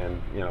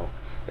 and you know,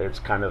 it's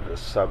kind of the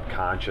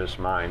subconscious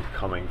mind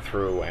coming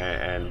through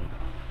and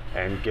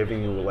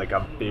giving you like a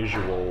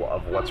visual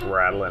of what's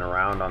rattling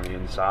around on the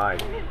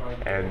inside.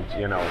 And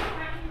you know,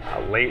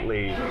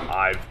 lately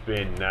I've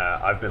been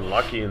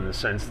lucky in the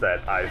sense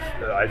that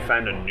I've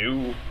found a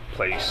new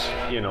place,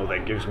 you know,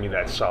 that gives me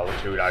that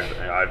solitude.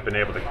 I've been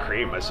able to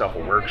create myself a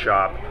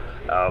workshop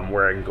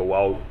where I can go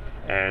out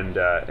and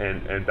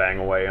bang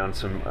away on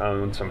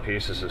some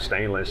pieces of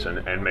stainless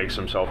and make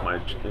myself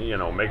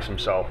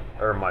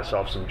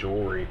some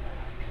jewelry,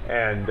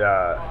 and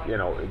you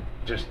know,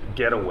 just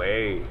get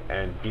away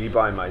and be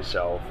by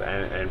myself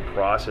and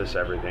process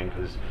everything.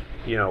 Because,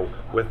 you know,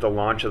 with the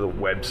launch of the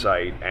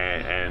website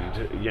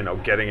and you know,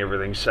 getting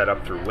everything set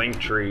up through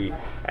Linktree,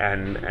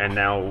 and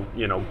now,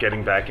 you know,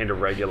 getting back into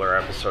regular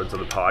episodes of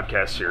the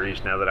podcast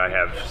series now that I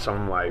have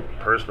some of my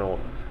personal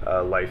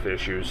life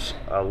issues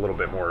a little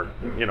bit more,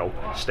 you know,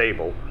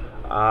 stable,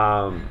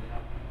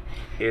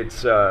 it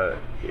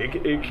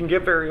can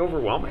get very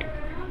overwhelming,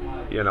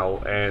 you know,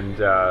 and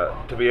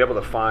to be able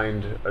to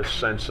find a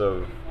sense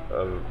of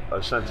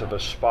a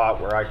spot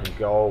where I can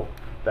go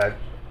that,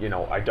 you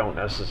know, I don't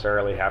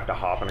necessarily have to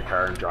hop in a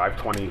car and drive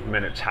 20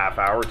 minutes, half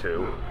hour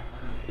to,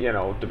 you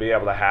know, to be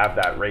able to have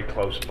that right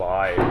close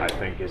by, I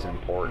think is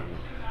important.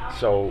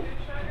 So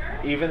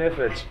even if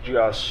it's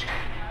just,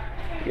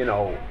 you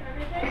know,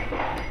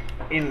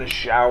 in the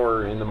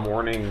shower in the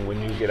morning when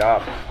you get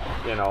up,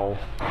 you know,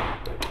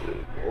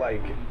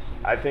 like,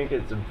 I think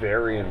it's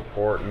very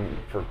important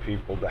for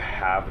people to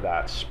have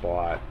that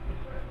spot.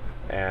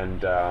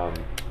 And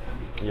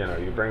you know,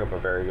 you bring up a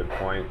very good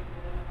point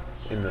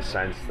in the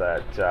sense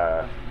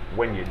that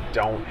when you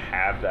don't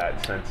have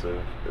that sense of,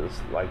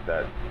 it's like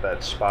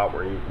that spot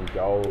where you can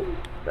go,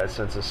 that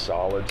sense of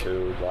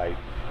solitude, like,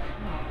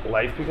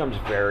 life becomes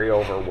very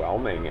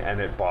overwhelming and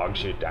it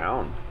bogs you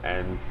down,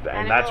 and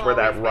that's where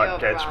that rut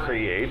gets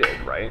created,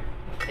 right?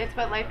 It's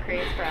what life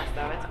creates for us,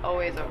 though. It's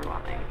always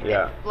overwhelming.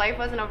 Yeah. If life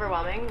wasn't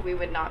overwhelming, we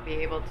would not be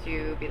able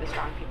to be the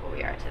strong people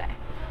we are today.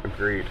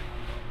 Agreed.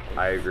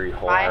 I agree I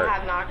wholeheartedly.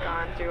 have not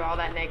gone through all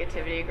that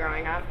negativity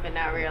growing up, but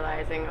now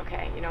realizing,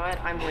 okay, you know what?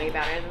 I'm way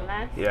better than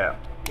this. Yeah.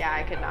 Yeah,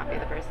 I could not be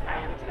the person I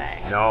am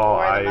today. No,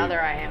 or the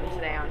mother I am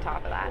today on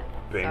top of that.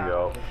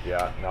 Bingo. So,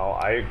 Yeah. No,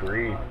 I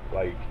agree.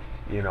 Like,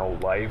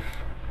 life,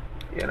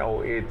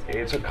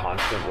 it's a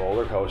constant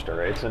roller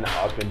coaster. It's an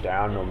up and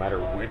down no matter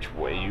which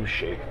way you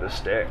shake the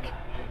stick.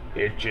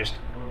 It just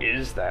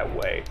is that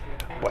way.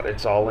 But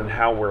it's all in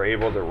how we're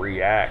able to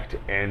react.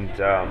 And,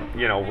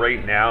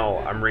 right now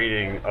I'm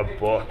reading a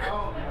book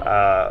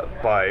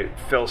by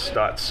Phil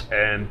Stutz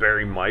and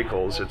Barry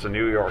Michaels. It's a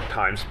New York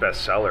Times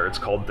bestseller. It's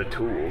called The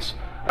Tools.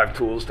 I have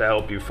tools to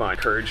help you find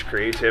courage,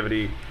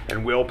 creativity,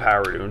 and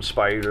willpower to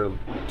inspire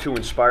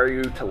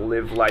you to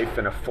live life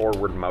in a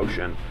forward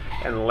motion.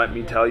 And let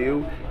me tell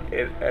you,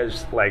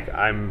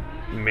 I'm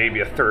maybe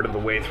a third of the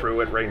way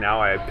through it right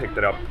now. I picked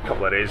it up a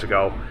couple of days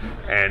ago,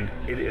 and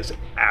it is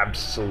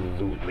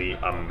absolutely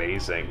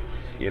amazing.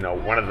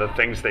 One of the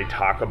things they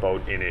talk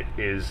about in it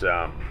is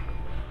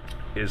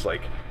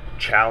like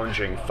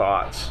challenging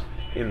thoughts,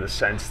 in the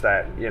sense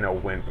that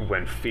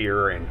when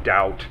fear and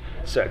doubt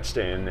sets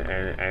in,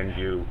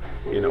 and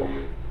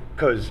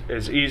because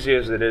as easy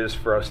as it is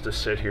for us to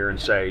sit here and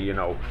say,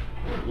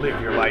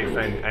 live your life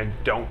and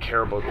don't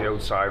care about the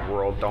outside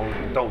world,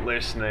 don't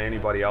listen to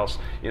anybody else,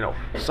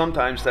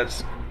 sometimes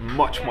that's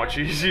much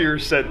easier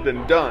said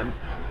than done,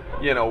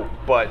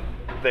 but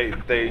they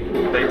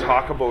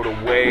talk about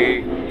a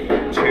way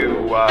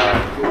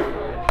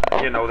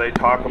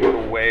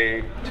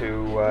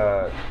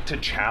to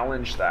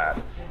challenge that,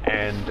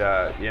 and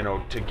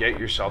to get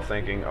yourself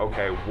thinking,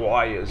 okay,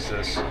 why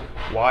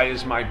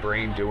is my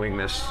brain doing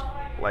this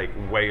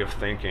way of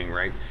thinking,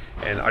 right?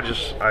 And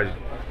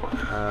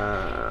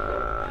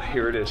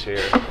here it is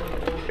here.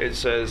 It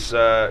says,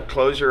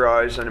 close your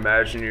eyes and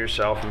imagine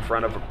yourself in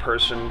front of a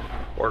person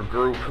or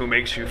group who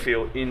makes you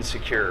feel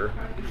insecure.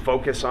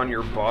 Focus on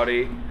your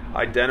body.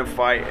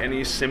 Identify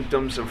any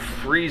symptoms of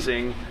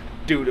freezing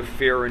due to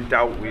fear and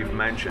doubt we've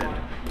mentioned.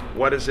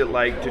 What is it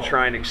like to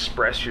try and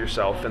express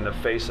yourself in the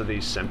face of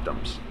these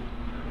symptoms?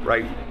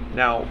 Right?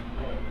 Now,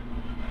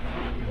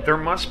 there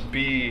must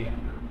be,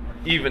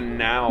 even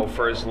now,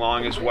 for as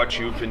long as what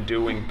you've been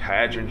doing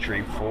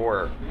pageantry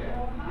for,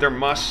 there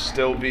must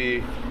still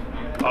be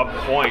a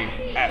point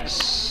at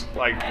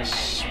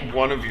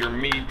one of your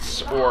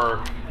meets,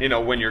 or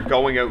when you're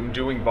going out and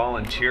doing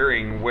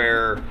volunteering,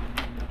 where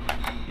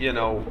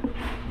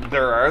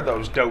there are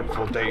those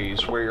doubtful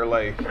days where you're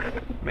like,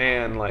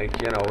 man,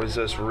 is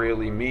this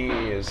really me?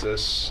 Is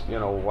this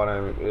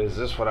is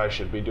this what I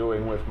should be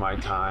doing with my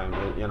time?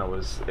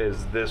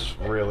 Is this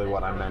really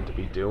what I'm meant to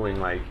be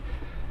doing? I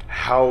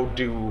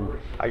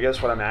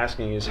guess what I'm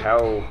asking is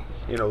how,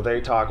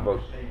 they talk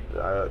about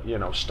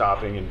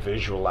stopping and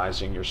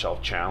visualizing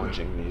yourself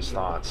challenging these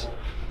thoughts.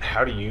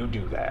 How do you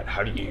do that?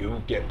 How do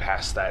you get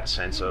past that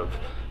sense of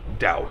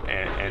doubt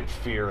and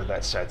fear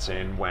that sets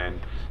in when,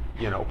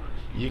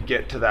 you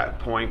get to that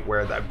point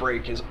where that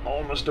break is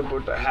almost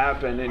about to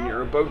happen and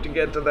you're about to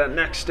get to that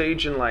next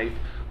stage in life,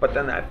 but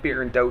then that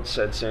fear and doubt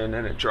sets in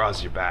and it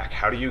draws you back?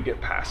 How do you get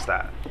past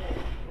that?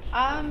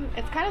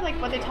 It's kind of like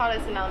what they taught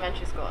us in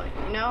elementary school.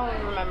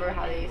 Remember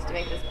how they used to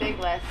make this big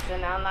list,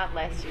 and on that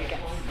list you get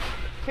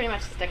pretty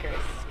much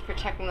stickers for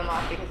checking them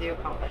off because you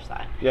accomplished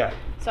that. Yeah.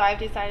 So I've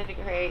decided to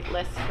create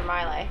lists for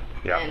my life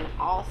in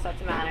all sets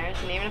of manners,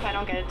 and even if I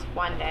don't get it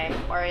one day,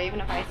 or even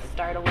if I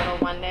start a little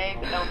one day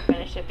but don't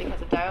finish it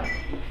because of doubt,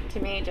 to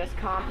me, just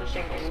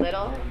accomplishing a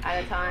little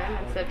at a time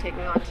instead of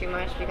taking on too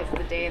much because of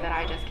the day that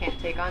I just can't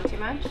take on too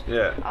much,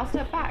 I'll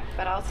step back,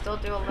 but I'll still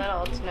do a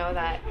little to know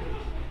that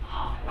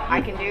I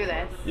can do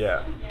this.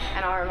 Yeah.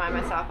 And I'll remind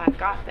myself I've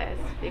got this,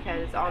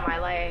 because all my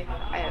life,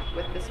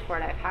 with the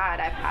support I've had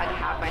to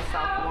have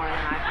myself more than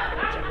I've had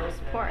with general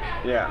support.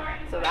 Yeah.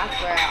 So that's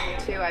where,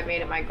 too, I've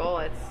made it my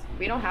goal.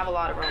 We don't have a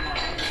lot of role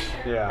models.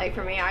 Yeah.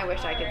 For me, I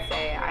wish I could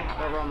say I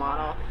have a role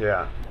model.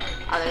 Yeah.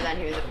 Other than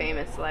who's a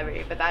famous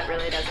celebrity, but that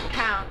really doesn't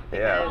count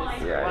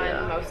because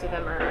most of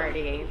them are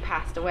already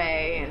passed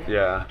away and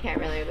can't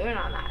really lean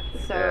on that.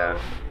 So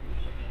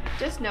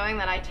just knowing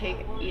that I take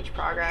each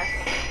progress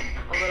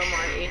a little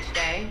more each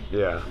day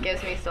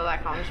gives me still that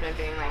accomplishment,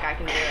 being like, I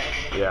can do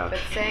it. Yeah. But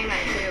saying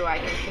that too, I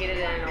competed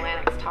in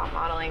Atlantic's Top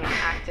Modeling and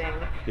Acting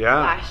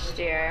last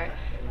year,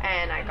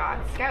 and I got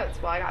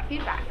scouts. Well, I got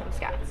feedback from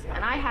scouts,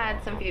 and I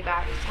had some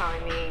feedback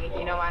telling me,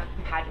 you know what,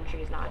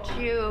 pageantry is not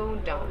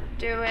you, don't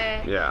do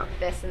it,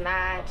 this and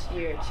that,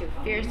 you're too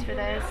fierce for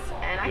this,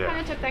 and I kind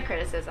of took that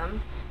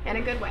criticism in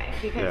a good way,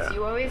 because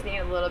you always need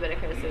a little bit of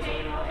criticism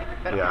in your life,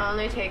 but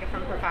only take it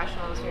from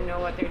professionals who know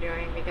what they're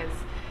doing, because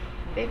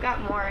they've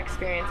got more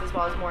experience as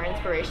well as more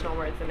inspirational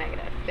words than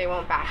negative. They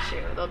won't bash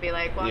you. They'll be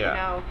like,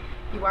 well,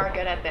 you are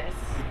good at this,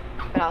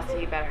 but I'll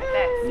see you better at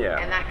this. Yeah.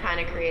 And that kind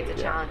of creates a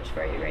challenge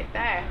for you right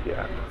there.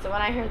 Yeah. So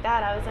when I heard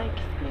that, I was like,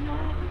 you know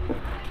what?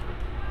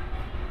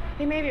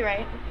 They may be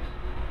right,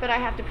 but I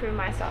have to prove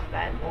myself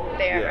that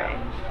they are right.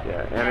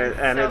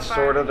 Yeah, and it's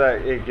sort of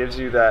that, it gives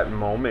you that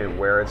moment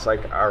where it's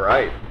like, all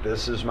right,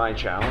 this is my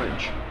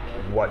challenge.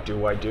 What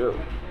do I do?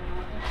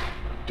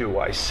 do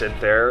I sit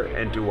there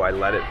and do I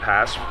let it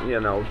pass,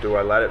 do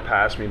I let it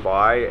pass me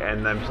by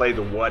and then play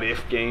the what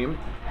if game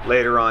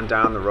later on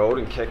down the road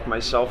and kick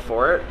myself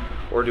for it?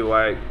 Or do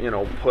I,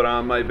 put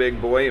on my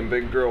big boy and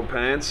big girl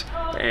pants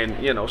and,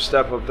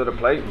 step up to the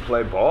plate and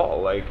play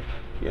ball? Like,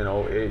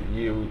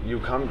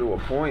 you come to a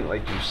point,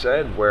 like you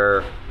said,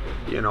 where,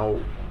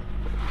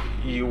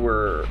 you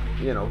were,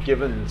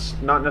 given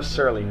not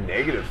necessarily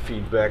negative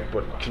feedback,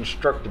 but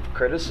constructive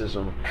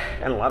criticism.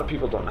 And a lot of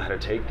people don't know how to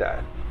take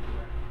that.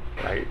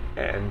 Right,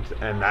 and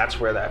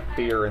that's where that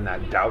fear and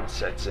that doubt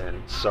sets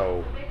in.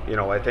 So,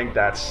 I think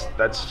that's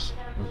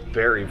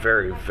very,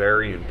 very,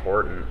 very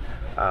important.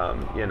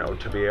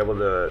 To be able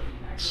to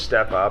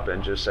step up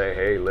and just say,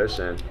 hey,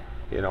 listen,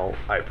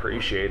 I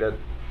appreciate it,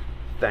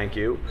 thank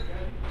you,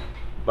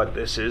 but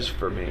this is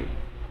for me.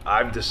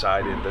 I've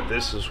decided that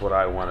this is what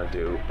I want to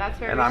do,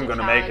 and I'm going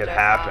to make it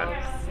happen.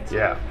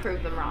 To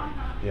prove them wrong.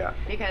 Yeah.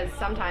 Because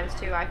sometimes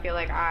too, I feel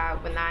like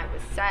when that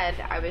was said,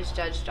 I was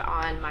judged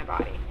on my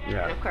body.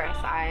 Yeah. And of course,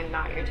 I'm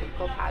not your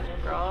typical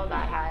pageant girl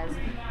that has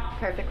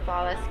perfect,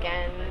 flawless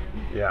skin.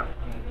 Yeah.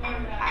 I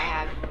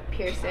have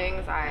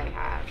piercings. I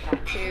have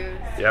tattoos.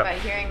 Yep. But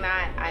hearing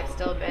that, I've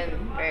still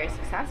been very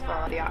successful.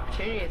 The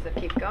opportunities that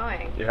keep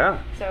going.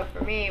 Yeah. So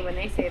for me, when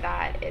they say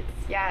that,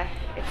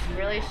 it's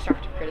really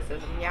constructive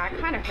criticism. Yeah, it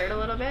kind of hurt a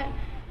little bit,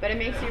 but it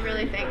makes you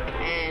really think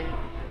and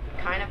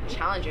kind of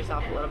challenge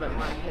yourself a little bit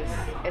more, because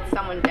it's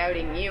someone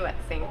doubting you at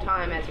the same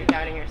time as you're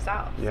doubting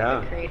yourself. So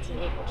yeah. It creates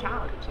an equal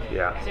challenge.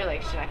 Yeah. Because you're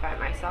like, should I fight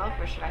myself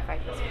or should I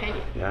fight this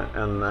opinion? Yeah,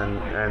 and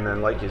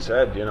then like you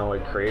said,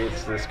 it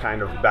creates this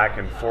kind of back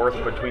and forth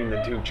between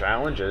the two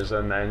challenges,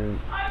 and then,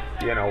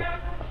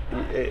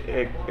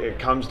 it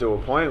comes to a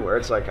point where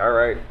it's like, all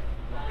right,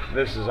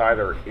 this is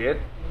either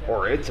it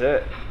or it's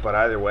it, but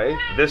either way,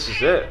 this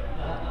is it.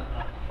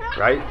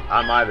 Right?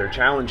 I'm either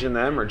challenging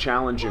them or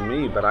challenging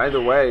me, but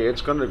either way,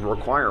 it's going to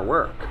require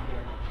work.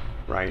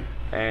 Right?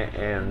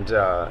 And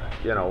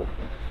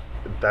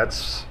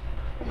that's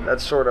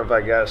sort of,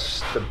 I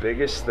guess, the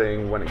biggest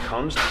thing when it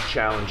comes to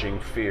challenging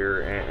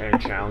fear and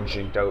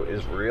challenging doubt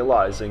is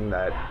realizing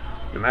that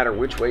no matter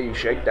which way you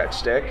shake that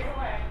stick,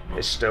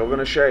 it's still going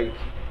to shake.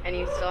 And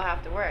you still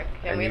have to work.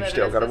 And we you live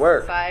still in got to a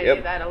work. society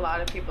Yep. that a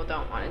lot of people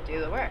don't want to do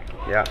the work.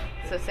 Yeah.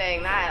 So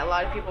saying that, a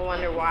lot of people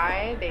wonder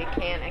why they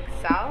can't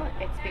excel.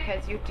 It's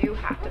because you do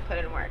have to put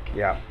in work.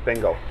 Yeah.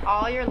 Bingo.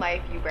 All your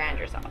life, you brand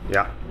yourself.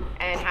 Yeah.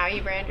 And how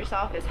you brand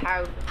yourself is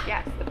how,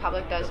 yes, the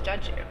public does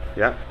judge you.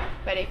 Yeah.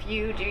 But if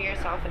you do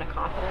yourself in a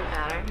confident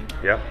manner,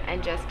 Yep.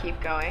 and just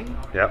keep going,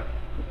 Yep.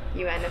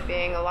 you end up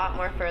being a lot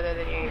more further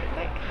than you even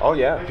think. Oh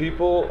yeah.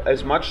 People,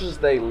 as much as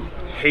they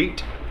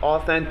hate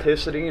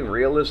authenticity and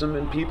realism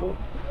in people,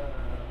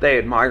 they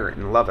admire it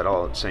and love it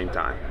all at the same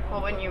time.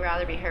 Well, wouldn't you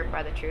rather be hurt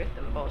by the truth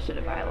than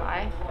bullshitted by a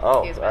lie?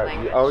 Oh, Excuse my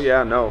language.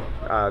 yeah, no,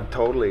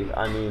 totally.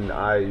 I mean,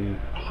 I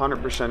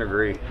 100%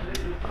 agree.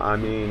 I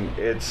mean,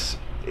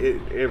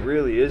 it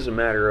really is a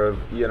matter of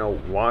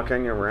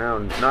walking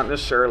around, not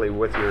necessarily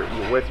with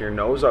your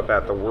nose up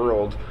at the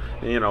world,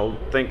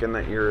 thinking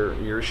that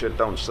your shit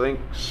don't stink,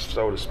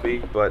 so to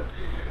speak, but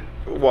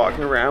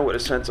walking around with a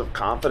sense of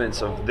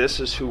confidence of this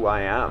is who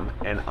I am,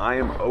 and I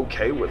am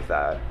okay with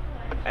that.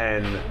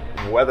 And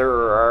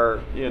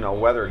whether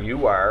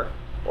you are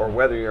or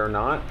whether you're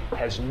not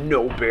has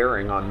no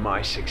bearing on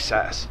my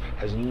success,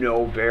 has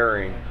no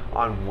bearing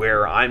on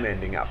where I'm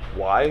ending up.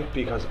 Why?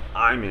 Because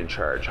I'm in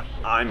charge.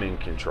 I'm in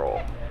control,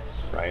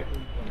 right?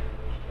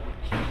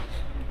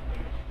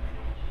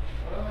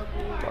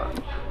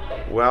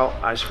 Well,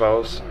 I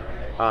suppose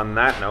on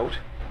that note,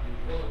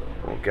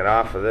 we'll get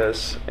off of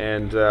this,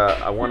 and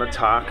I want to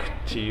talk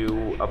to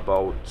you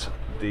about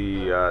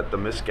the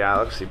Miss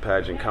Galaxy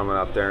pageant coming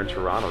up there in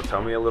Toronto.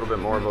 Tell me a little bit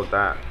more about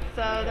that.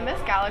 So the Miss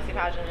Galaxy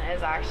pageant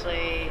is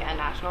actually a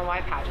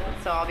national-wide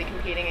pageant. So I'll be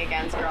competing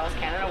against girls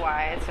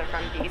Canada-wide, so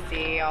from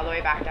BC all the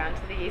way back down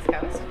to the East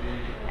Coast.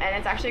 And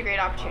it's actually a great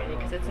opportunity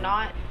because it's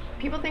not,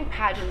 people think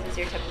pageants is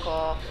your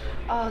typical,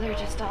 oh, they're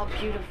just all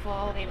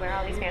beautiful, they wear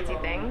all these fancy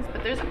things,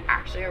 but there's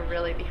actually a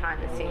really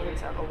behind the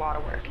scenes of a lot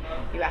of work.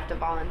 You have to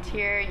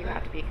volunteer, you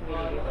have to be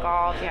community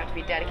involved, you have to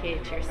be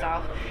dedicated to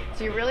yourself.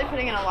 So you're really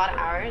putting in a lot of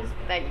hours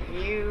that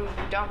you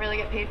don't really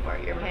get paid for.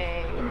 You're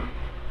paying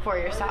for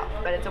yourself,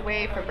 but it's a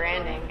way for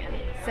branding. And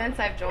since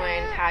I've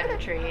joined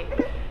pageantry,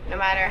 no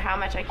matter how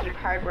much I keep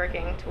hard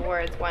working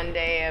towards one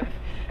day of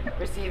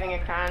receiving a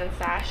crown and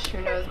sash, who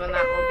knows when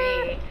that will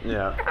be.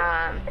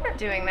 Yeah.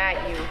 Doing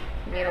that, you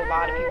meet a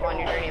lot of people on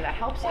your journey that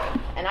helps you.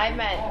 And I've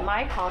met,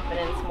 my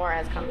confidence more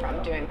has come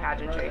from doing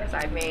pageantry, because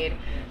I've made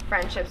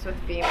friendships with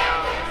females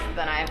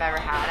than I've ever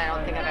had. I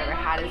don't think I've ever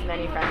had as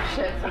many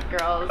friendships with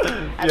girls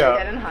as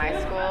I did in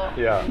high school.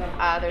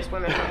 Yeah. There's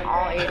women from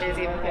all ages,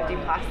 even 50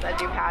 plus, that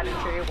do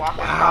pageantry, walk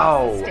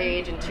across the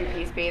stage in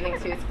two-piece bathing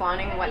suits,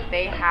 flaunting what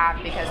they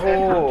have because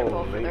they're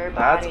comfortable for their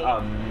body.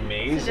 That's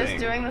amazing. So just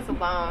doing this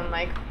alone,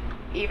 like,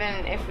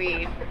 even if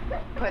we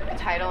put the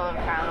title and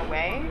crown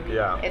away,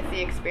 it's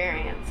the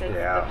experience. It's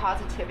the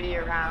positivity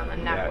around the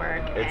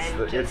network.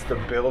 It's the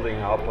building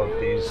up of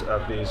these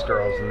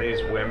girls and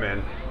these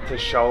women to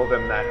show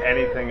them that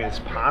anything is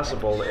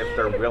possible if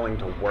they're willing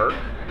to work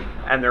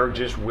and they're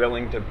just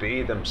willing to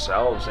be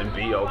themselves and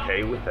be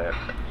okay with it.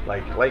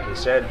 Like you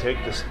said,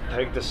 take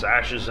the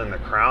sashes and the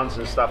crowns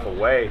and stuff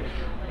away.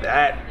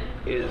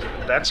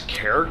 That's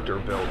character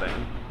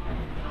building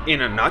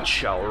in a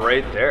nutshell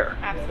right there.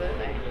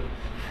 Absolutely.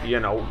 You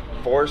know,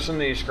 forcing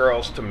these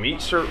girls to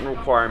meet certain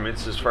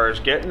requirements as far as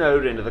getting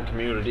out into the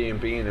community and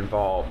being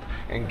involved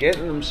and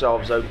getting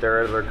themselves out there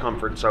out of their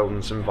comfort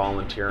zones and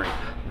volunteering.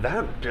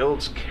 That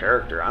builds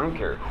character. I don't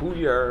care who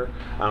you are.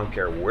 I don't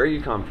care where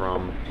you come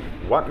from,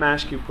 what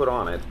mask you put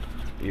on it.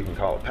 You can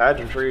call it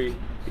pageantry.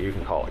 You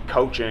can call it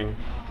coaching.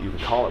 You can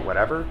call it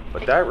whatever.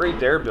 But that right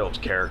there builds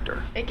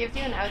character. It gives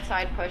you an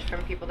outside push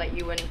from people that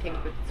you wouldn't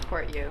think would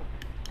support you.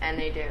 And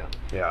they do.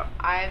 Yeah.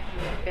 I've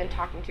been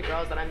talking to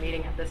girls that I'm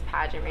meeting at this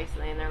pageant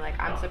recently, and they're like,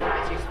 I'm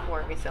surprised you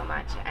support me so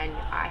much, and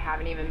I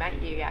haven't even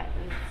met you yet.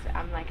 And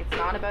I'm like, it's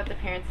not about the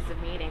appearances of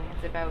meeting.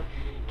 It's about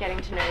getting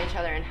to know each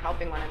other and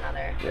helping one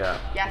another. Yeah.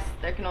 Yes,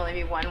 there can only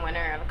be one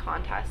winner of a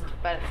contest,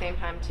 but at the same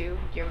time, too,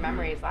 your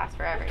memories last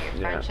forever. Your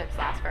friendships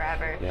last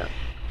forever. Yeah.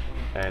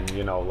 And,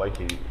 you know, like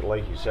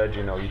you said,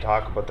 you know, you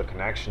talk about the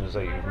connections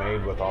that you've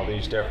made with all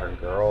these different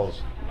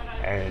girls.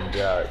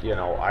 And, you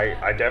know,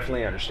 I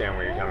definitely understand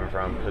where you're coming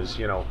from because,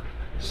 you know,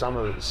 some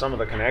of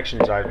the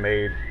connections I've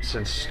made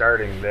since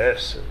starting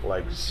this,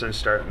 like since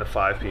starting the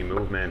 5P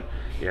movement,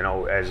 you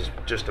know, as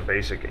just a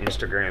basic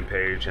Instagram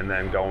page and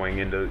then going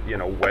into, you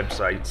know,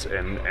 websites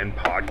and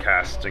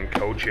podcasts and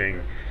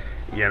coaching,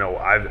 you know,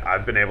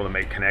 I've been able to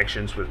make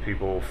connections with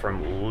people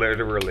from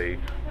literally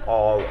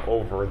all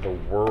over the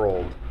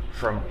world,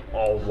 from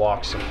all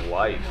walks of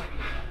life.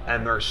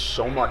 And there's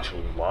so much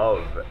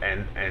love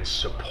and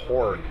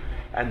support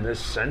and this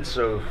sense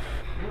of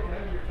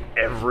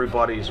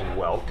everybody's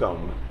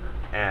welcome.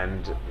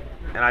 And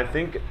I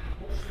think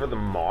for the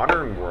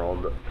modern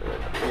world,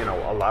 you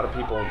know, a lot of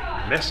people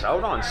miss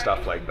out on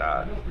stuff like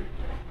that.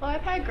 Well,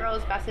 I've had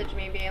girls message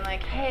me being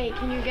like, hey,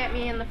 can you get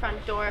me in the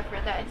front door for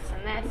this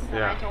and this?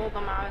 And I told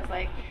them, I was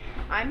like,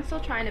 I'm still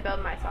trying to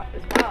build myself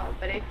as well,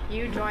 but if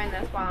you join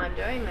this while I'm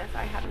doing this,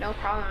 I have no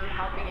problem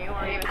helping you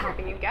or even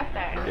helping you get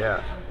there.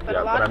 Yeah. But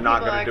a lot of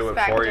people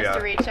expect just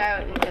to reach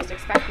out and just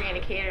expect me to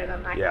cater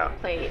them that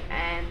plate,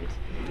 and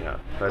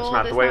that's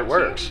not the way it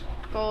works. Cheap.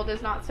 Gold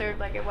is not served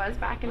like it was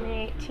back in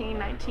the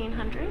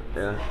 1900s.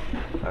 Yeah,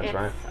 that's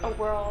right. It's a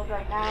world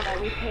right now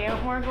that we pay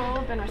out more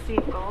gold than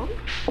receive gold.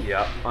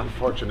 Yeah,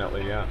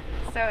 unfortunately, yeah.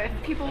 So if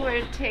people were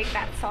to take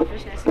that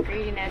selfishness and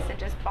greediness and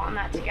just bond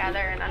that together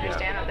and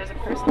understand that there's a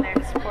person there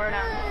to support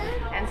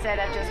them, instead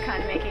of just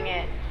kind of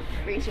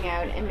reaching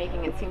out and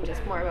making it seem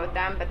just more about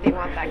them, but they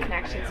want that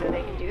connection so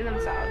they can do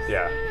themselves.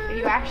 Yeah. If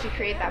you actually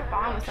create that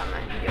bond with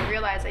someone, you'll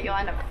realize that you'll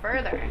end up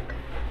further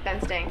than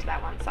staying to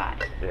that one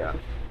side. Yeah.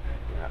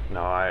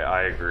 No,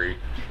 I agree.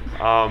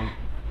 On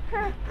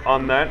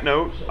that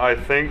note, I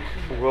think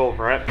we'll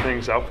wrap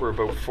things up. We're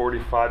about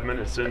 45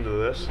 minutes into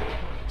this.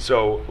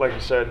 So, like I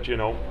said, you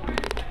know,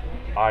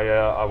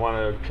 I want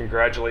to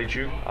congratulate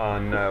you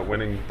on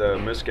winning the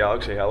Miss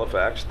Galaxy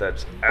Halifax.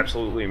 That's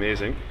absolutely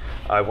amazing.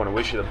 I want to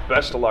wish you the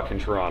best of luck in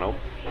Toronto.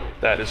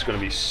 That is going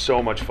to be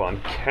so much fun.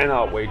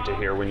 Cannot wait to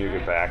hear when you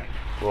get back.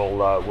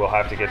 We'll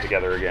have to get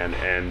together again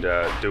and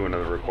do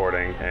another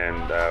recording,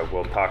 and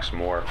we'll talk some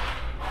more.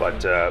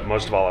 But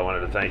most of all, I wanted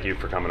to thank you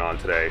for coming on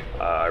today.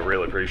 I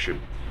really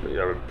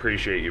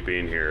appreciate you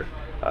being here.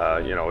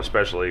 You know,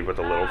 especially with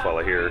the little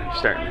fella here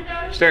starting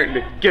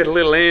to get a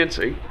little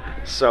antsy.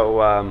 So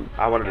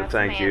I wanted to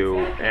thank you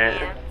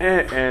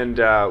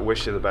and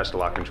wish you the best of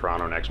luck in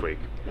Toronto next week.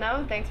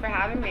 No, thanks for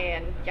having me.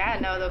 And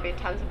there'll be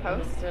tons of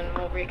posts and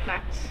we'll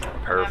reconnect.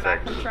 Perfect. When I'm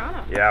back from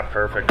Toronto. Yeah,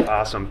 perfect.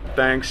 Awesome.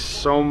 Thanks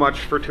so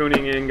much for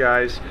tuning in,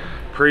 guys.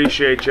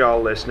 Appreciate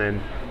y'all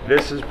listening.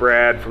 This is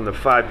Brad from the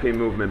 5P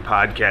Movement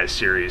podcast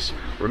series.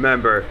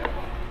 Remember,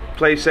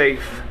 play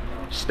safe,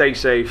 stay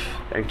safe,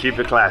 and keep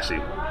it classy.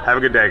 Have a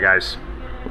good day, guys.